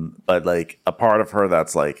 But like a part of her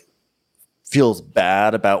that's like feels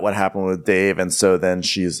bad about what happened with Dave. And so then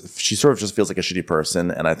she sort of just feels like a shitty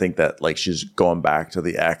person. And I think that like she's going back to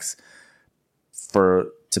the ex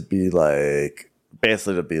to be like,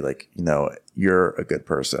 basically to be like, you know, you're a good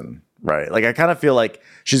person. Right. Like, I kind of feel like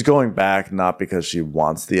she's going back not because she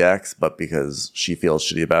wants the ex, but because she feels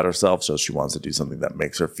shitty about herself. So she wants to do something that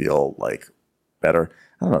makes her feel like better.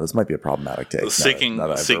 I don't know. This might be a problematic take. Seeking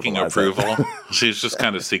approval. She's just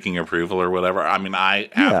kind of seeking approval or whatever. I mean,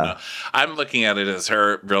 I'm looking at it as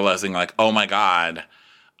her realizing like, oh my God,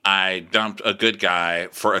 I dumped a good guy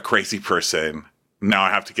for a crazy person. Now I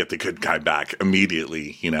have to get the good guy back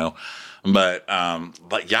immediately, you know? But,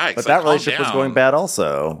 like, yikes. But that relationship was going bad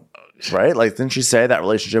also. Right? Like, didn't she say that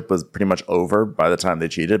relationship was pretty much over by the time they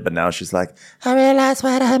cheated? But now she's like, I realized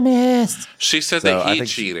what I missed. She said that he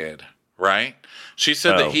cheated, right? She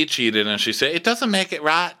said that he cheated, and she said, it doesn't make it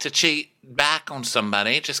right to cheat back on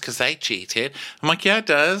somebody just because they cheated. I'm like, yeah, it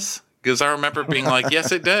does. Because I remember being like,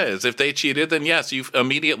 yes, it does. If they cheated, then yes, you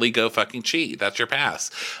immediately go fucking cheat. That's your pass.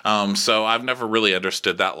 So I've never really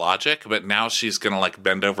understood that logic, but now she's going to like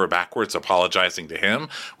bend over backwards apologizing to him,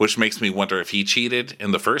 which makes me wonder if he cheated in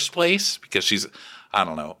the first place because she's, I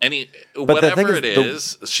don't know. Whatever it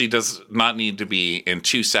is, she does not need to be in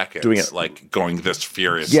 2 seconds doing it, like going this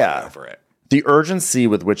furiously over it. The urgency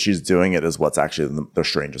with which she's doing it is what's actually the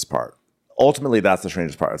strangest part. Ultimately, that's the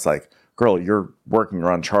strangest part. It's like, girl, you're working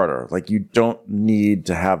your own charter. Like, you don't need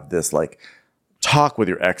to have this like talk with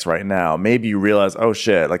your ex right now. Maybe you realize, oh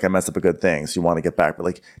shit, like I messed up a good thing, so you want to get back. But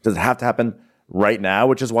like, does it have to happen right now?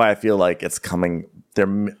 Which is why I feel like it's coming there.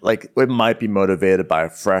 Like, it might be motivated by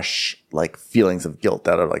fresh like feelings of guilt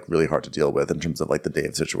that are like really hard to deal with in terms of like the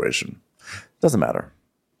Dave situation. Doesn't matter.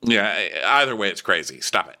 Yeah, either way, it's crazy.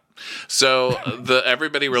 Stop it. So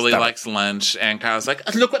everybody really likes lunch, and Kyle's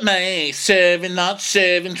like, look at me, serving lunch,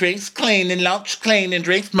 serving drinks, cleaning lunch, cleaning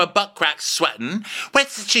drinks, my butt crack's sweating.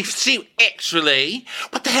 Where's the chief suit, actually?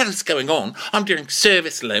 What the hell is going on? I'm doing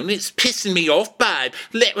service alone, it's pissing me off, babe.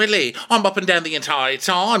 Literally, I'm up and down the entire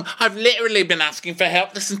time. I've literally been asking for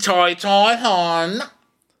help this entire time, hon.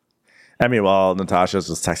 And meanwhile, Natasha's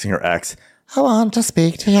just texting her ex. I want to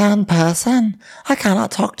speak to you in person. I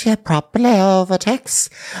cannot talk to you properly over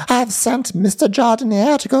text. I've sent Mr.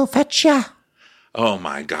 Jardinier to go fetch you. Oh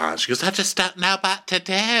my God. She goes, I just don't know about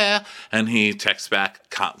today. And he texts back,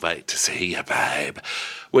 can't wait to see you, babe.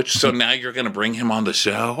 So now you're going to bring him on the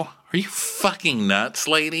show? Are you fucking nuts,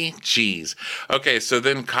 lady? Jeez. Okay, so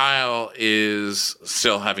then Kyle is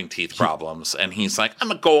still having teeth problems. And he's like, oh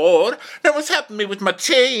my God, now what's happened to me with my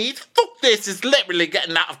teeth? Fuck this, is literally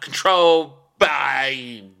getting out of control.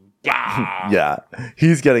 Bye. Yeah,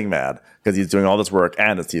 he's getting mad because he's doing all this work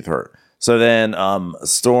and his teeth hurt. So then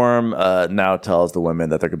Storm now tells the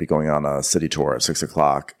women that they're going to be going on a city tour at 6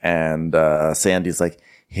 o'clock. And Sandy's like,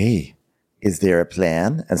 hey, is there a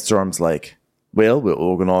plan? And Storm's like, well, we're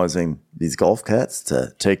organizing these golf carts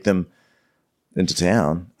to take them into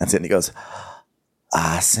town. And Sandy goes,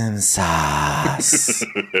 awesome sauce.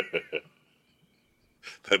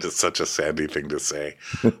 That is such a Sandy thing to say.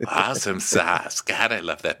 Awesome sauce. God, I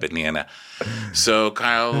love that banana. So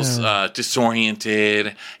Kyle's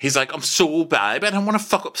disoriented. He's like, I'm so bad. I don't want to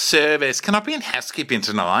fuck up service. Can I be in housekeeping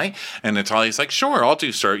tonight? And Natalia's like, sure, I'll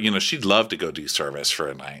do service. You know, she'd love to go do service for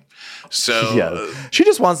a night. So yeah, she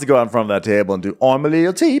just wants to go out in front of that table and do I'm a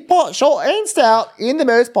little teapot, short and stout, in the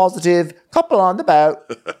most positive, couple on the boat.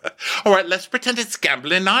 All right, let's pretend it's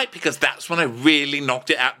gambling night because that's when I really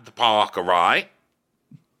knocked it out of the park, all right?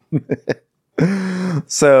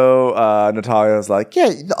 So Natalia's like,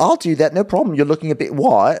 yeah, I'll do that, no problem. You're looking a bit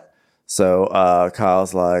white. So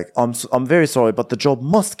Kyle's like, I'm very sorry, but the job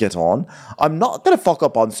must get on. I'm not gonna fuck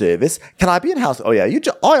up on service. Can I be in house? Oh yeah, you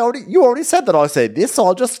already said that I said this, so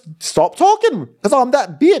I'll just stop talking because I'm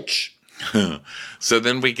that bitch. So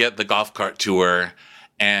then we get the golf cart tour,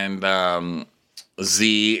 and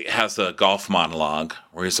Z has a golf monologue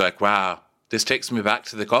where he's like, wow, this takes me back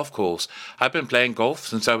to the golf course. I've been playing golf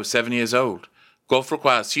since I was 7 years old. Golf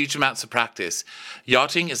requires huge amounts of practice.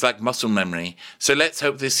 Yachting is like muscle memory. So let's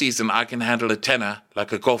hope this season I can handle a tenner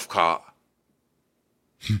like a golf cart.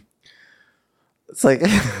 It's like,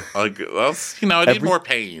 I need more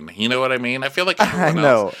pain. You know what I mean? I feel like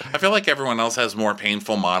everyone else has more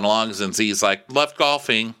painful monologues, and Z's like, love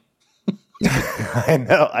golfing.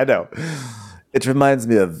 I know. It reminds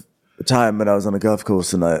me of a time when I was on a golf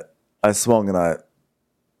course and I swung and I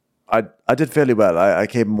did fairly well. I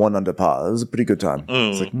came one under par. It was a pretty good time.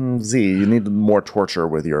 It's like, Z, you need more torture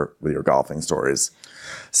with your golfing stories.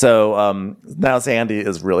 So now Sandy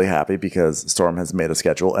is really happy because Storm has made a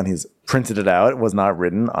schedule and he's printed it out. It was not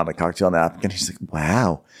written on a cocktail napkin. She's like,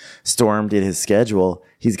 wow, Storm did his schedule.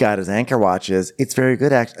 He's got his anchor watches. It's very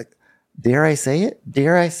good, actually. Dare I say it?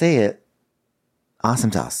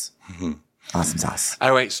 Awesome sauce. Awesome sauce.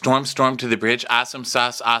 All right, storm to the bridge. Awesome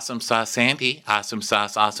sauce, Sandy. Awesome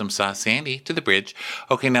sauce, Sandy, to the bridge.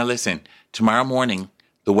 Okay, now listen. Tomorrow morning,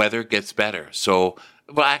 the weather gets better. So,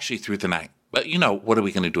 well, actually through the night. But, what are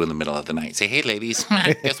we going to do in the middle of the night? Say, hey, ladies,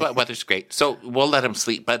 guess what? Weather's great. So we'll let them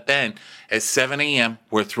sleep. But then at 7 a.m.,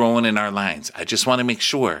 we're throwing in our lines. I just want to make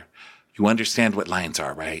sure you understand what lines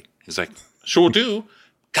are, right? He's like, sure do.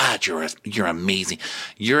 God, you're amazing.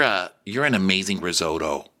 You're an amazing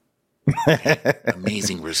risotto.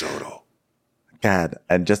 Amazing risotto. God,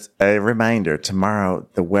 and just a reminder, tomorrow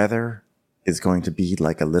the weather is going to be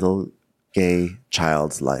like a little gay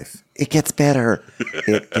child's life. It gets better.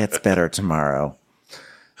 It gets better tomorrow.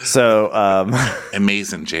 So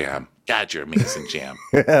amazing jam. God, you're amazing jam.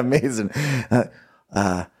 Amazing.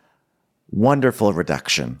 Wonderful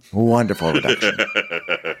reduction.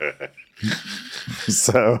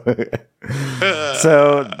 So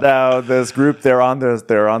now this group, they're on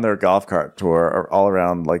their golf cart tour all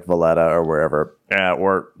around like Valletta or wherever,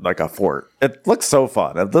 or like a fort. It looks so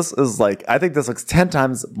fun. And this is like, I think this looks 10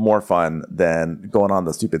 times more fun than going on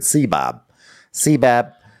the stupid CBAB.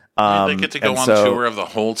 They get to go on tour of the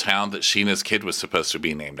whole town that Sheena's kid was supposed to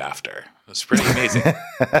be named after. That's pretty amazing.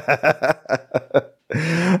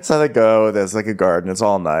 So they go, there's like a garden, it's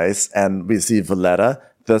all nice, and we see Valletta,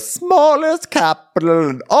 the smallest capital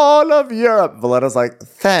in all of Europe. Valletta's like,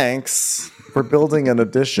 thanks for building an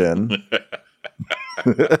addition.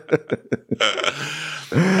 We're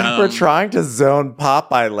trying to zone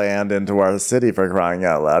Popeye land into our city, for crying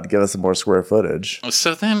out loud. Give us some more square footage.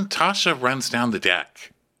 So then Tasha runs down the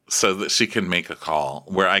deck. so that she can make a call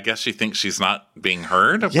where I guess she thinks she's not being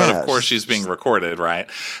heard, but Yeah, of course she's being recorded, right?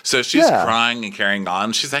 So she's crying and carrying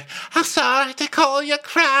on. She's like, I'm sorry to call you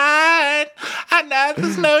crying. I know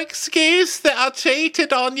there's no excuse that I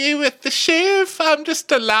cheated on you with the chef. I'm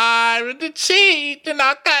just a liar and a cheat, and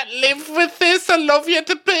I can't live with this. I love you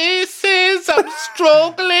to pieces. I'm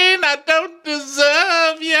struggling. I don't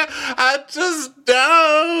deserve you. I just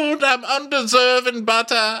don't. I'm undeserving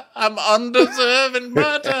butter. I'm undeserving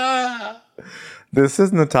butter. This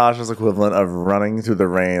is Natasha's equivalent of running through the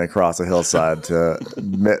rain across a hillside to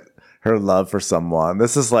admit her love for someone.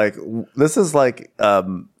 This is like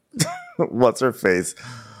what's her face?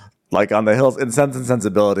 Like on the hills in Sense and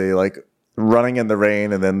Sensibility, like running in the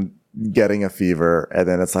rain and then getting a fever, and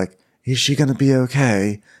then it's like, is she gonna be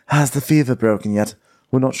okay? Has the fever broken yet?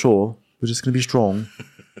 We're not sure. We're just gonna be strong.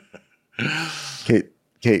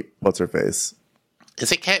 Kate, what's her face?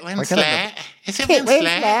 Is it Kate Winslet? Is it Kate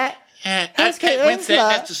Winslet? Winslet. That's Kate Winslet.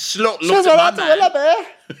 That's a slut. She's Look running at out to my man. Willoughby.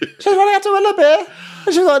 She's running out to Willoughby.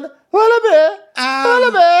 And she's going,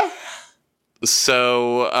 Willoughby.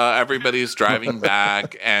 So everybody's driving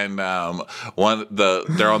back, and they're on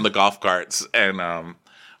the golf carts, and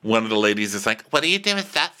one of the ladies is like, "What do you do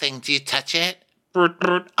with that thing? Do you touch it?"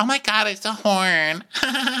 Oh my God, it's a horn.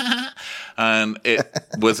 And it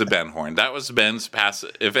was a Ben horn. That was Ben's pass.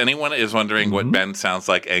 If anyone is wondering what Ben sounds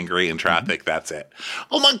like angry in traffic, that's it.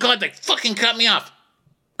 Oh my God, they fucking cut me off.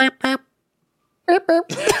 I'm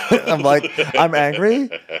like, I'm angry,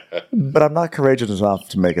 but I'm not courageous enough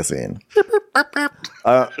to make a scene.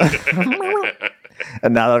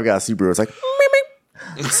 And now that I've got a Subaru, it's like,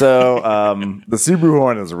 so the Subaru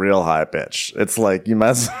horn is real high pitch. It's like you might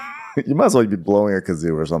as well be blowing a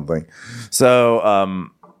kazoo or something. So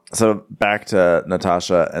back to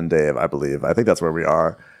Natasha and Dave, I believe. I think that's where we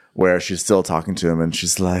are, where she's still talking to him, and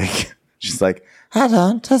she's like, I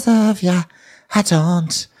don't deserve you. I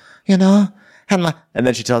don't. You know? And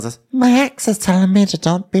then she tells us, my ex is telling me to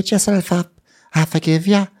don't beat yourself up. I forgive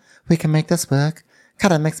you. We can make this work.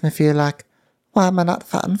 Kind of makes me feel like, why am I not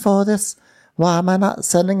fighting for this? Why am I not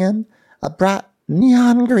sending him a bright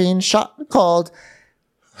neon green shot called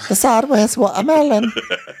the Sideways Watermelon?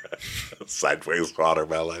 Sideways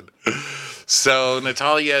watermelon. So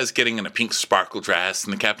Natalia is getting in a pink sparkle dress,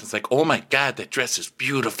 and the captain's like, oh my God, that dress is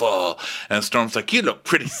beautiful. And Storm's like, you look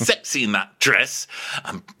pretty sexy in that dress.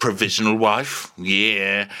 I'm provisional wife.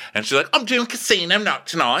 Yeah. And she's like, I'm doing casino night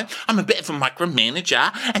tonight. I'm a bit of a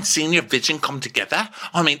micromanager, and seeing your vision come together.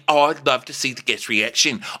 I mean, I'd love to see the guest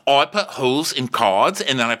reaction. I put holes in cards,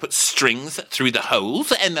 and then I put strings through the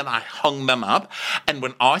holes, and then I hung them up. And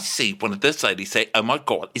when I see one of those ladies say, oh my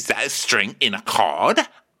God, is that a string in a card?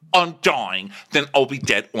 I'm dying, then I'll be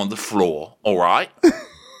dead on the floor, all right?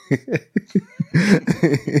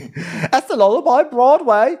 That's the lullaby,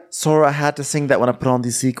 Broadway. Sora had to sing that when I put on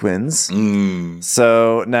these sequins.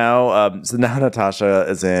 So now Natasha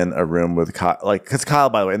is in a room with Kyle, because Kyle,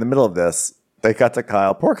 by the way, in the middle of this, they cut to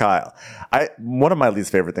Kyle. Poor Kyle. One of my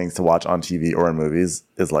least favorite things to watch on TV or in movies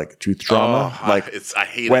is like truth drama. I hate it. I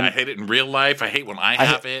hate it in real life. I hate when I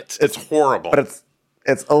have it. It's horrible. But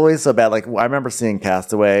it's always so bad. Like, I remember seeing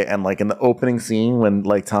Castaway, and like in the opening scene when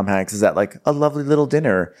like Tom Hanks is at like a lovely little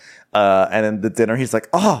dinner, and in the dinner he's like,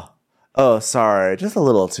 oh, sorry, just a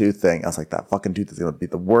little tooth thing. I was like, that fucking tooth is gonna be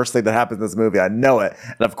the worst thing that happens in this movie. I know it.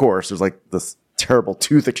 And of course, there's like this terrible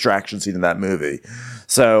tooth extraction scene in that movie.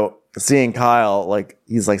 So seeing Kyle, like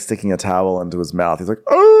he's like sticking a towel into his mouth. He's like,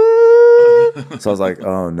 oh. So I was like,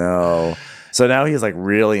 oh no. So now he's like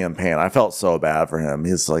really in pain. I felt so bad for him.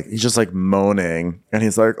 He's just like moaning, and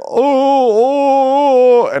he's like,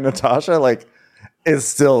 oh, and Natasha like is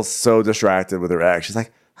still so distracted with her ex. She's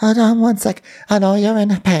like, hold on one sec. I know you're in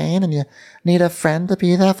pain and you need a friend to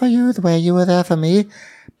be there for you the way you were there for me.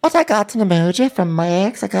 But I got an emoji from my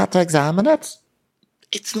ex. I got to examine it.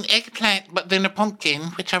 It's an eggplant, but then a pumpkin,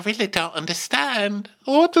 which I really don't understand.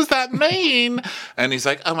 What does that mean? And he's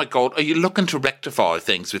like, oh my God, are you looking to rectify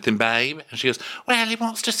things with him, babe? And she goes, well, he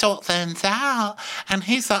wants to sort things out. And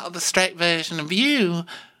he's sort of the straight version of you.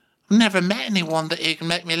 I've never met anyone that can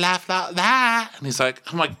make me laugh like that. And he's like,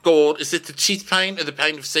 oh my God, is it the cheese pain or the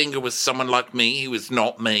pain of seeing her with someone like me who is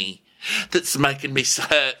not me that's making me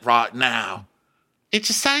hurt right now? Did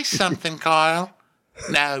you say something, Kyle?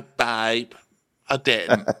 No, babe. I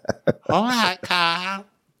didn't. All right, Kyle.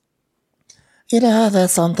 You know,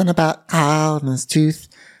 there's something about Kyle and his tooth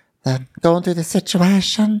that going through the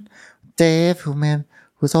situation. Dave,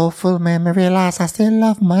 who's awful, made me realize I still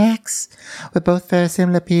love my ex. We're both very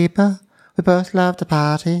similar people. We both love to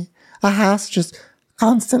party. Our house just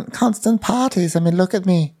constant parties. I mean, look at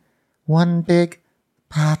me. One big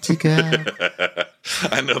Party girl.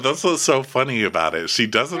 I know, that's what's so funny about it. She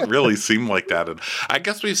doesn't really seem like that. And I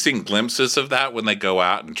guess we've seen glimpses of that when they go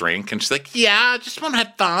out and drink. And she's like, yeah, I just want to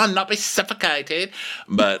have fun, not be suffocated.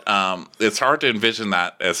 But it's hard to envision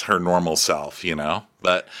that as her normal self, you know?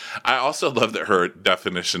 But I also love that her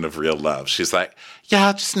definition of real love. She's like, yeah,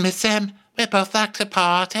 I just miss him. We both like to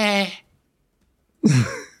party.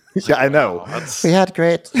 Yeah, I know. We had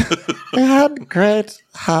great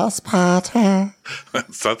house party.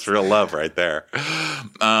 That's real love right there.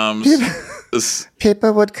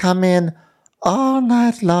 People would come in all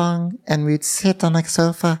night long, and we'd sit on a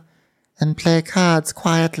sofa and play cards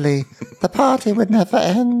quietly. The party would never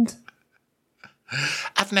end.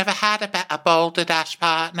 I've never had a Boulder Dash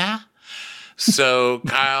partner. So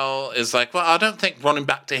Kyle is like, well, I don't think running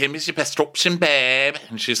back to him is your best option, babe.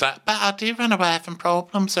 And she's like, but I do run away from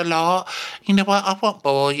problems a lot. You know what? I won't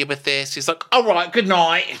bore you with this. He's like, all right, good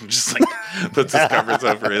night. And just like puts his covers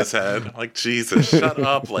over his head. I'm like, Jesus, shut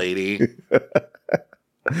up, lady.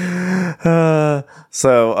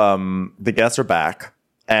 So the guests are back.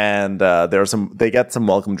 And they get some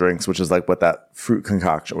welcome drinks, which is like what that fruit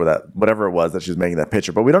concoction or that whatever it was that she was making that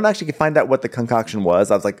picture. But we don't actually find out what the concoction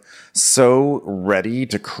was. I was like so ready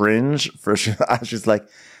to cringe for sure. She's like,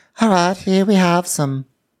 all right, here we have some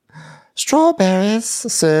strawberries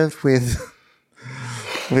served with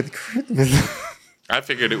I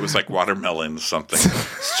figured it was like watermelon something.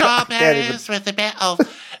 Strawberries with a bit of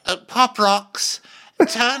Pop Rocks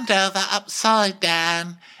turned over upside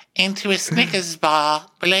down into a Snickers bar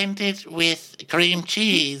blended with cream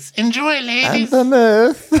cheese. Enjoy, ladies. And the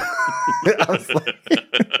mirth.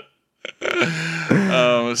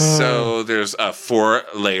 So there's a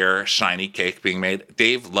 4-layer shiny cake being made.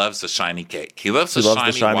 Dave loves a shiny cake. He loves the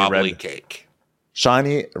shiny wobbly cake.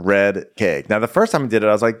 Shiny red cake. Now, the first time he did it,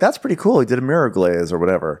 I was like, that's pretty cool. He did a mirror glaze or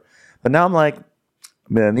whatever. But now I'm like,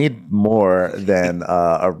 man, I need more than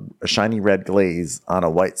a shiny red glaze on a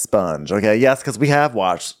white sponge. Okay, yes, because we have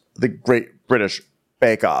watched the Great British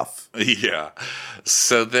Bake Off. Yeah.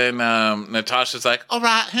 So then Natasha's like, all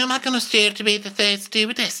right, who am I going to steal to be the third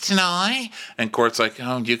stewardess tonight? And Court's like,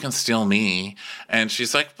 oh, you can steal me. And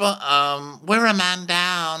she's like, well, we're a man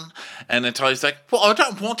down. And Natalia's like, well, I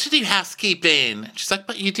don't want to do housekeeping. She's like,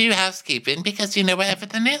 but you do housekeeping because you know where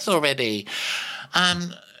everything is already.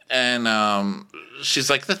 She's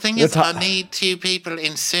like, the thing is, I need 2 people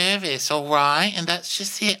in service, all right? And that's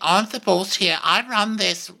just it. I'm the boss here. I run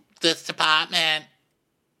this department.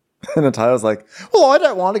 And Natalia's like, well, I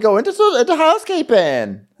don't want to go into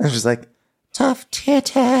housekeeping. And she's like, tough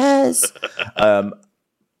titters.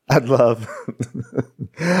 I'd love,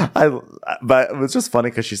 but it was just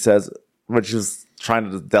funny because she says, when she's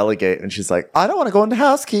trying to delegate, and she's like, I don't want to go into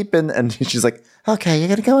housekeeping. And she's like, okay, you're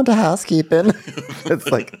going to go into housekeeping. It's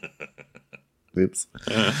like, oops.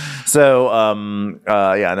 So,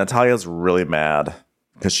 yeah, Natalia's really mad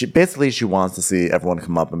because she wants to see everyone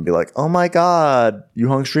come up and be like, oh my God, you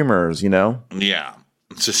hung streamers, you know? Yeah.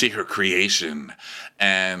 To see her creation.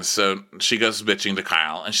 And so she goes bitching to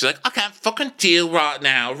Kyle and she's like, I can't fucking deal right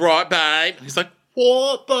now, right, babe? And he's like,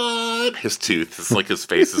 what, babe? His tooth is like his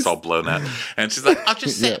face is all blown out. And she's like, I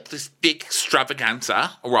just set up this big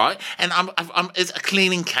extravaganza, all right? And I'm it's a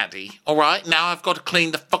cleaning caddy, all right? Now I've got to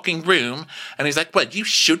clean the fucking room. And he's like, well, you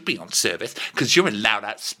should be on service because you're a loud,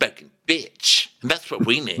 outspoken bitch. And that's what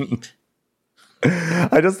we need.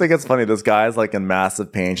 I just think it's funny. This guy's like in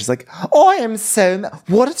massive pain. She's like, I am so...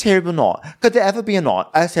 What a terrible night. Could there ever be a night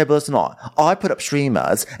as terrible as tonight? I put up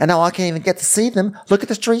streamers, and now I can't even get to see them. Look at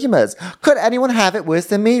the streamers. Could anyone have it worse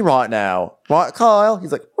than me right now? Right, Kyle?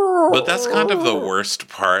 He's like... But that's kind of the worst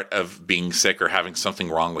part of being sick or having something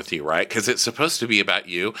wrong with you, right? Because it's supposed to be about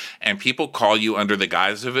you, and people call you under the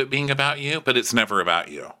guise of it being about you, but it's never about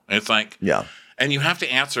you. It's like... Yeah. And you have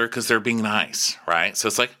to answer because they're being nice, right? So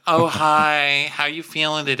it's like, oh, hi, how you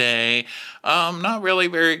feeling today? Not really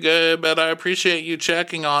very good, but I appreciate you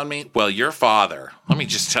checking on me. Well, your father, let me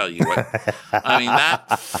just tell you what. I mean,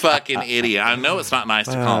 that fucking idiot. I know it's not nice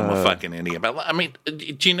to call him a fucking idiot, but I mean,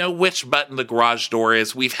 do you know which button the garage door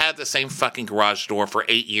is? We've had the same fucking garage door for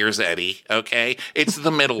 8 years, Eddie, okay? It's the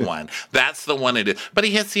middle one. That's the one it is. But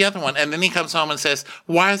he hits the other one, and then he comes home and says,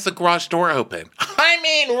 why is the garage door open? I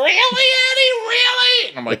mean, really, Eddie? Really?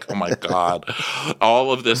 And I'm like, oh my God.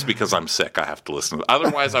 All of this because I'm sick. I have to listen.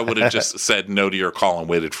 Otherwise, I would have just said no to your call and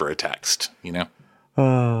waited for a text, you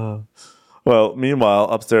know? Well, meanwhile,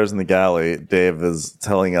 upstairs in the galley, Dave is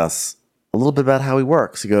telling us a little bit about how he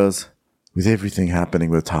works. He goes, with everything happening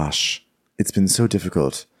with Tosh, it's been so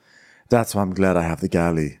difficult. That's why I'm glad I have the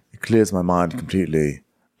galley. It clears my mind completely.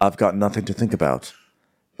 I've got nothing to think about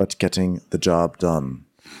but getting the job done.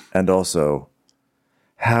 And also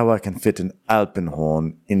how I can fit an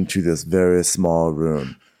Alpenhorn into this very small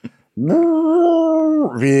room.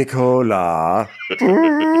 Ricola.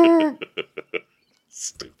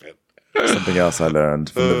 Stupid. Something else I learned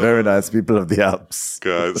from the very nice people of the Alps.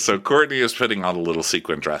 Good. So Courtney is putting on a little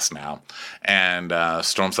sequin dress now. And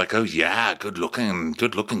Storm's like, oh, yeah, good looking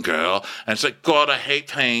girl. And she's like, God, I hate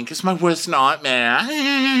pink. It's my worst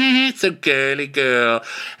nightmare. So girly girl.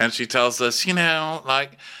 And she tells us,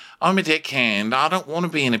 like, I'm a deckhand. I don't want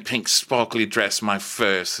to be in a pink sparkly dress my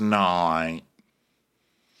first night.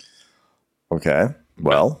 Okay.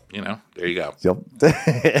 Well, there you go. Yep.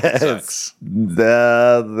 Sucks.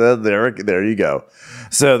 There you go.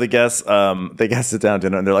 So the guests sit down to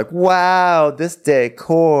dinner and they're like, wow, this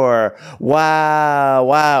decor.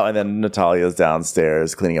 Wow. And then Natalia's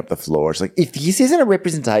downstairs cleaning up the floor. She's like, if this isn't a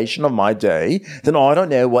representation of my day, then I don't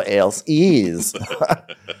know what else is.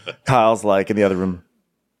 Kyle's like in the other room,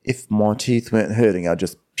 if my teeth weren't hurting, I'd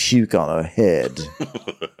just puke on her head.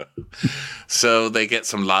 So they get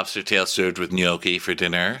some lobster tail served with gnocchi for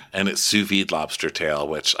dinner, and it's sous vide lobster tail,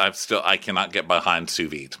 which I cannot get behind sous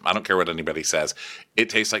vide. I don't care what anybody says. It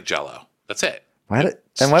tastes like Jell-O. That's it. Why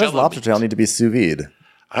does lobster tail need to be sous vide?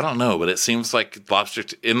 I don't know, but it seems like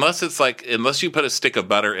unless you put a stick of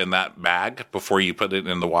butter in that bag before you put it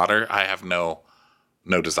in the water, I have no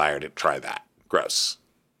desire to try that. Gross.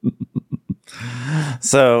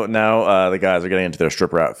 So now the guys are getting into their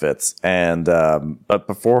stripper outfits, and but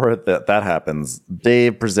before that happens,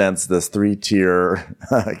 Dave presents this 3-tier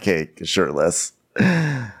cake shirtless,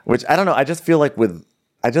 which I don't know. I just feel like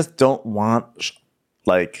I just don't want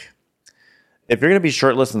if you're gonna be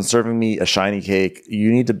shirtless and serving me a shiny cake,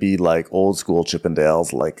 you need to be like old school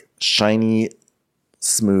Chippendales, like shiny,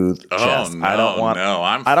 smooth chest. No, I don't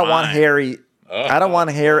want hairy. I don't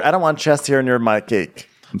want hair. I don't want chest hair near my cake.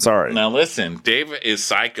 I'm sorry. Now listen, Dave is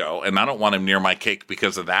psycho, and I don't want him near my cake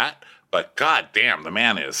because of that. But god damn, the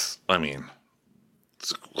man is. I mean,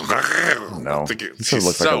 no, he sort of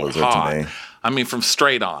looks like a lizard hot. to me. I mean, from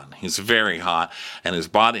straight on, he's very hot, and his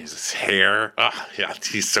body, his hair. Oh, yeah,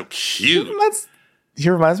 he's so cute. He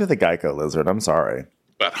reminds me of the Geico lizard. I'm sorry,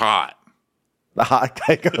 but hot. The hot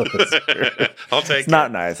Geico lizard. I'll take it. It's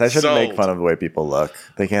not nice. I shouldn't Sold. make fun of the way people look.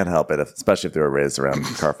 They can't help it, especially if they were raised around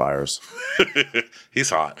car fires. He's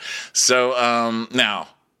hot. So now,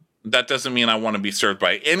 that doesn't mean I want to be served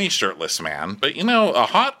by any shirtless man, but a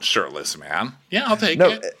hot shirtless man. Yeah, I'll take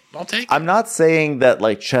it. I'll take it. I'm not saying that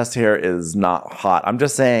like chest hair is not hot. I'm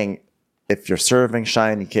just saying if you're serving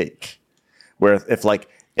shiny cake, where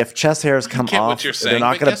if chest hairs come off, they're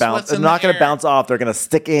not going to bounce. They're not going to bounce off. They're going to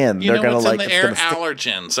stick in. They're going to like the air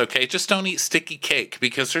allergens. Okay, just don't eat sticky cake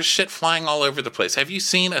because there's shit flying all over the place. Have you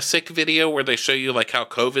seen a sick video where they show you like how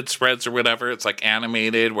COVID spreads or whatever? It's like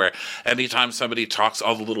animated where anytime somebody talks,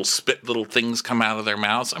 all the little things come out of their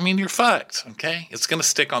mouths. I mean, you're fucked. Okay, it's going to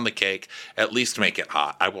stick on the cake. At least make it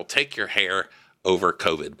hot. I will take your hair over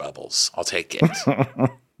COVID bubbles. I'll take it.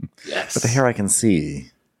 Yes, but the hair I can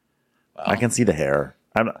see. Well, I can see the hair.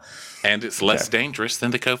 And it's less dangerous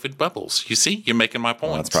than the COVID bubbles. You see, you're making my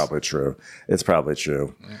point. That's probably true. It's probably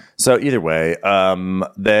true. Yeah. So either way,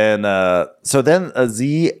 then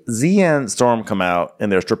Z and Storm come out in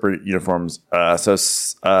their stripper uniforms. So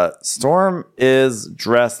Storm is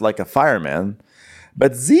dressed like a fireman,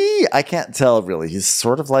 but Z, I can't tell really. He's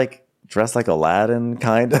sort of like dressed like Aladdin,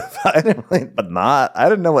 kind of. But not. I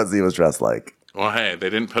didn't know what Z was dressed like. Well, hey, they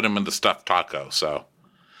didn't put him in the stuffed taco, so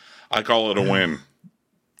I call it a win.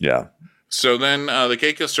 Yeah. So then the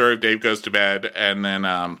cake is served, Dave goes to bed, and then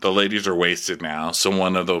the ladies are wasted now. So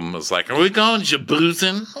one of them was like, are we going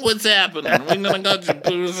jaboozing? What's happening? Are we going to go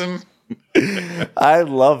jaboozing? I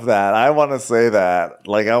love that. I want to say that.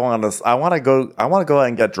 Like, I want to go out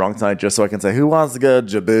and get drunk tonight just so I can say, who wants to go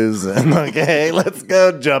jaboozing? Okay, let's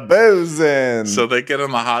go jaboozing. So they get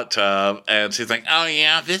in the hot tub, and she's like, oh,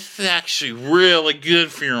 yeah, this is actually really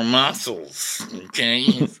good for your muscles.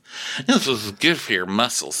 Okay? This is good for your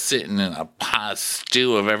muscles sitting in a pot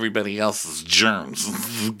stew of everybody else's germs.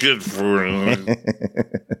 This is good for you.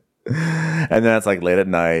 And then it's like late at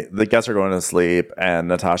night. The guests are going to sleep, and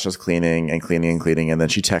Natasha's cleaning, and then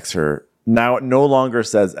she texts her. Now it no longer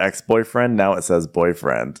says ex-boyfriend. Now it says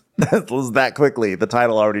boyfriend. That quickly. The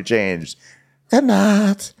title already changed. Good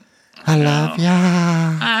night. I love ya.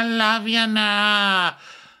 I love ya now.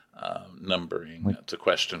 Numbering. That's a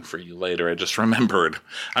question for you later. I just remembered.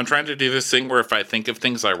 I'm trying to do this thing where if I think of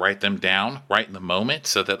things, I write them down right in the moment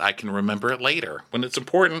so that I can remember it later when it's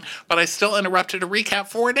important, but I still interrupted a recap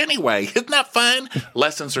for it anyway. Isn't that fun?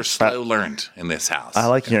 Lessons are slow learned in this house. I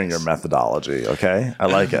like hearing your methodology, okay? I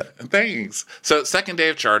like it. Thanks. So second day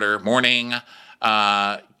of charter, morning.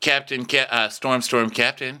 Captain, Storm,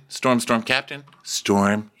 Captain. Storm, Captain.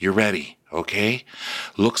 Storm, you're ready, okay?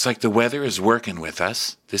 Looks like the weather is working with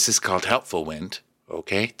us. This is called helpful wind,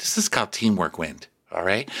 okay? This is called teamwork wind, all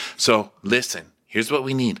right? So, listen, here's what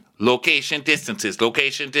we need. Location, distances,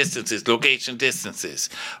 location, distances, location, distances.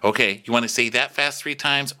 Okay, you want to say that fast 3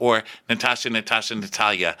 times or Natasha,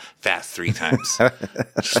 Natalia fast 3 times?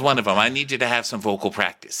 Just one of them. I need you to have some vocal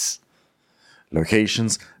practice.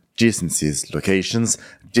 Locations, distances, locations,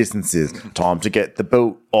 distances. Time to get the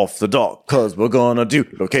boat off the dock, cause we're gonna do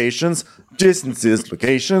locations, distances,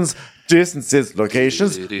 locations, distances,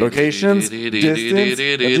 locations, locations,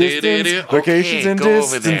 distance, locations, and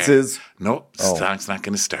distances. Nope, the song's not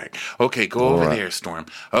gonna start. Okay, go over there, Storm.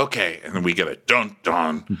 Okay, and then we get a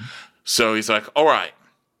dun-dun. So he's like, all right.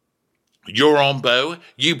 You're on bow.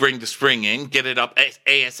 You bring the spring in. Get it up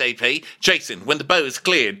ASAP. Jason, when the bow is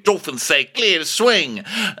cleared, dolphins say, clear to swing.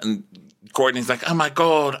 And Courtney's like, oh my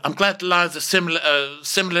God, I'm glad the lines are similar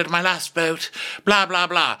to my last boat. Blah, blah,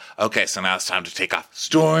 blah. Okay, so now it's time to take off.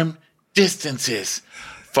 Storm, distances.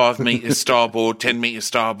 5 meters starboard, 10 meters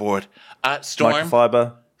starboard. Storm.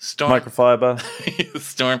 Microfiber. Storm. Microfiber.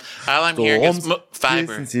 Storm. All I'm hearing is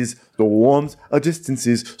fiber. Distances. Storms.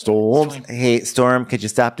 Distances. Storms. Hey, Storm, could you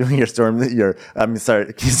stop doing your can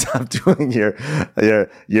you stop doing your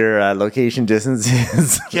location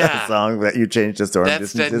distances? Yeah. Song that you changed to storm That's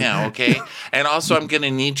distances. dead now, okay? And also, I'm going to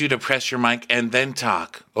need you to press your mic and then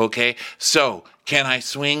talk, okay? So, can I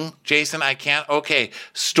swing, Jason? I can't? Okay.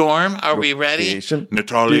 Storm, are we ready? Location,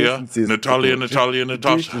 Natalia, distances, Natalia, location,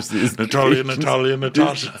 Natasha. distances, Natalia, locations,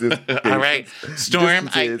 Natasha. distances, All right. Storm,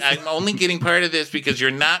 distances. I'm only getting part of this because you're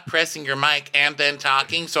not pressing your mic and then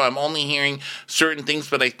talking, so I'm only hearing certain things,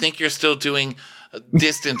 but I think you're still doing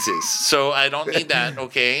distances. So I don't need that,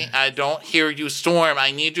 okay? I don't hear you, Storm. I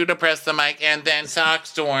need you to press the mic and then talk,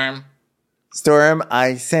 Storm. Storm,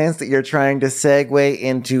 I sense that you're trying to segue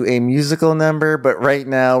into a musical number, but right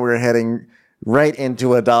now we're heading right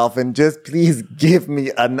into a dolphin. Just please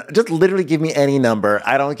literally give me any number.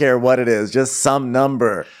 I don't care what it is, just some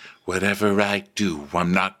number. Whatever I do,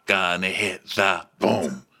 I'm not gonna hit the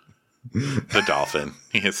boom. The dolphin.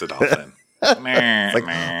 He hits the dolphin. It's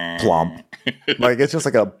like plump. Like it's just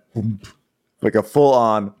like a full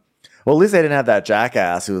on. Well, at least they didn't have that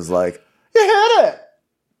jackass who was like, you hit it.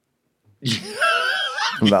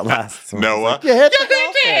 From that last Noah. Like, you hit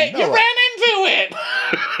it! You ran into it!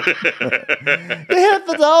 You hit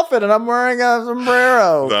the dolphin and I'm wearing a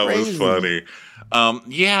sombrero. That Crazy. was funny.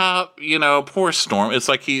 Yeah, poor Storm. It's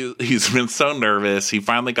like he's been so nervous. He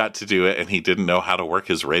finally got to do it and he didn't know how to work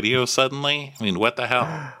his radio suddenly. I mean, what the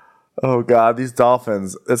hell? Oh God, these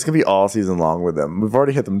dolphins! It's gonna be all season long with them. We've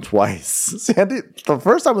already hit them twice. Sandy, the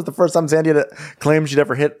first time was the first time Sandy had claimed she'd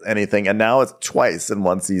ever hit anything, and now it's twice in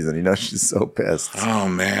one season. She's so pissed. Oh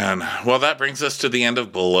man! Well, that brings us to the end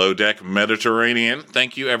of Below Deck Mediterranean.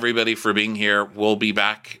 Thank you, everybody, for being here. We'll be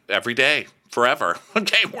back every day. Forever.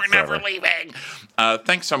 Okay, we're never leaving.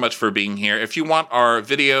 Thanks so much for being here. If you want our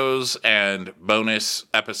videos and bonus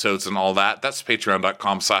episodes and all that, that's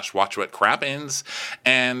patreon.com/watchwhatcrappens.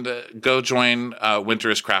 And go join Winter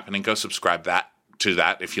is Crappin' and go subscribe to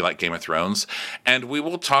that if you like Game of Thrones. And we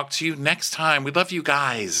will talk to you next time. We love you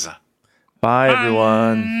guys. Bye,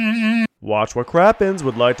 everyone. Watch What Crappens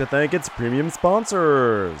would like to thank its premium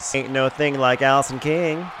sponsors. Ain't no thing like Allison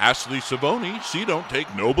King. Ashley Savoni, she don't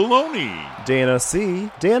take no baloney. Dana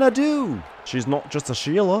C. Dana Do. She's not just a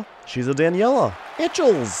Sheila, she's a Daniela.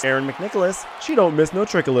 Itchels. Aaron McNicholas. She don't miss no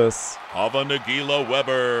trickolas. Hava Nagila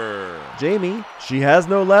Weber. Jamie. She has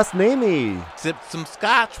no last namey. Sipped some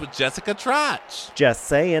scotch with Jessica Trotch. Just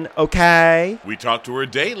saying, okay. We talk to her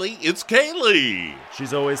daily, it's Kaylee.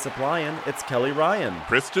 She's always supplying, it's Kelly Ryan.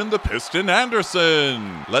 Kristen the Piston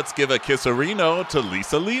Anderson. Let's give a kisserino to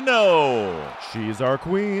Lisa Lino. She's our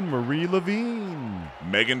queen, Marie Levine.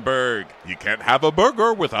 Megan Berg. You can't have a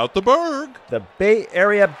burger without the Berg. The Bay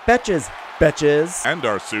Area Betches. Betches. And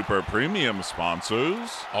our super premium sponsors.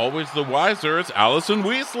 Always the wiser, it's Allison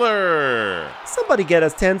Weisler. Somebody get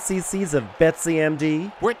us 10 cc's of Betsy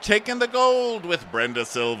MD. We're taking the gold with Brenda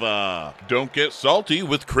Silva. Don't get salty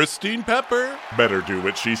with Christine Pepper. Better do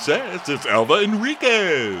what she says, it's Elva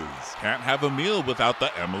Enriquez. Can't have a meal without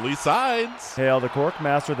the Emily Sides. Hail the Cork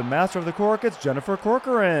Master, the Master of the Cork, it's Jennifer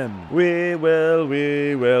Corcoran. We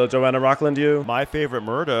will, Joanna Rockland you. My favorite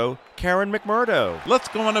Murdo, Karen McMurdo. Let's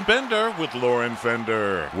go on a bender with Lauren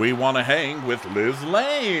Fender. We want to hang with Liz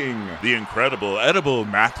Lang. The incredible edible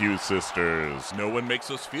Matthews sisters. No one makes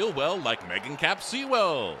us feel well like Megan Cap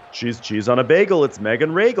Sewell. She's cheese on a bagel, it's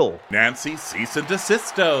Megan Regal. Nancy Cease and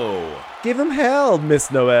Desisto. Give him hell,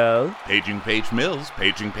 Miss Noel. Paging Paige Mills,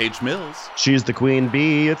 paging Paige Mills. She's the queen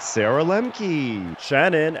bee, it's Sarah Lemke.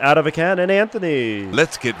 Shannon, out of a cannon, Anthony.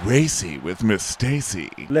 Let's get racy with Miss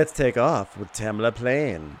Stacy. Let's take off with Tamla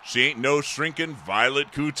Plain. She ain't no shrinking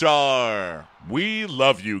Violet Couture. We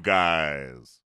love you guys.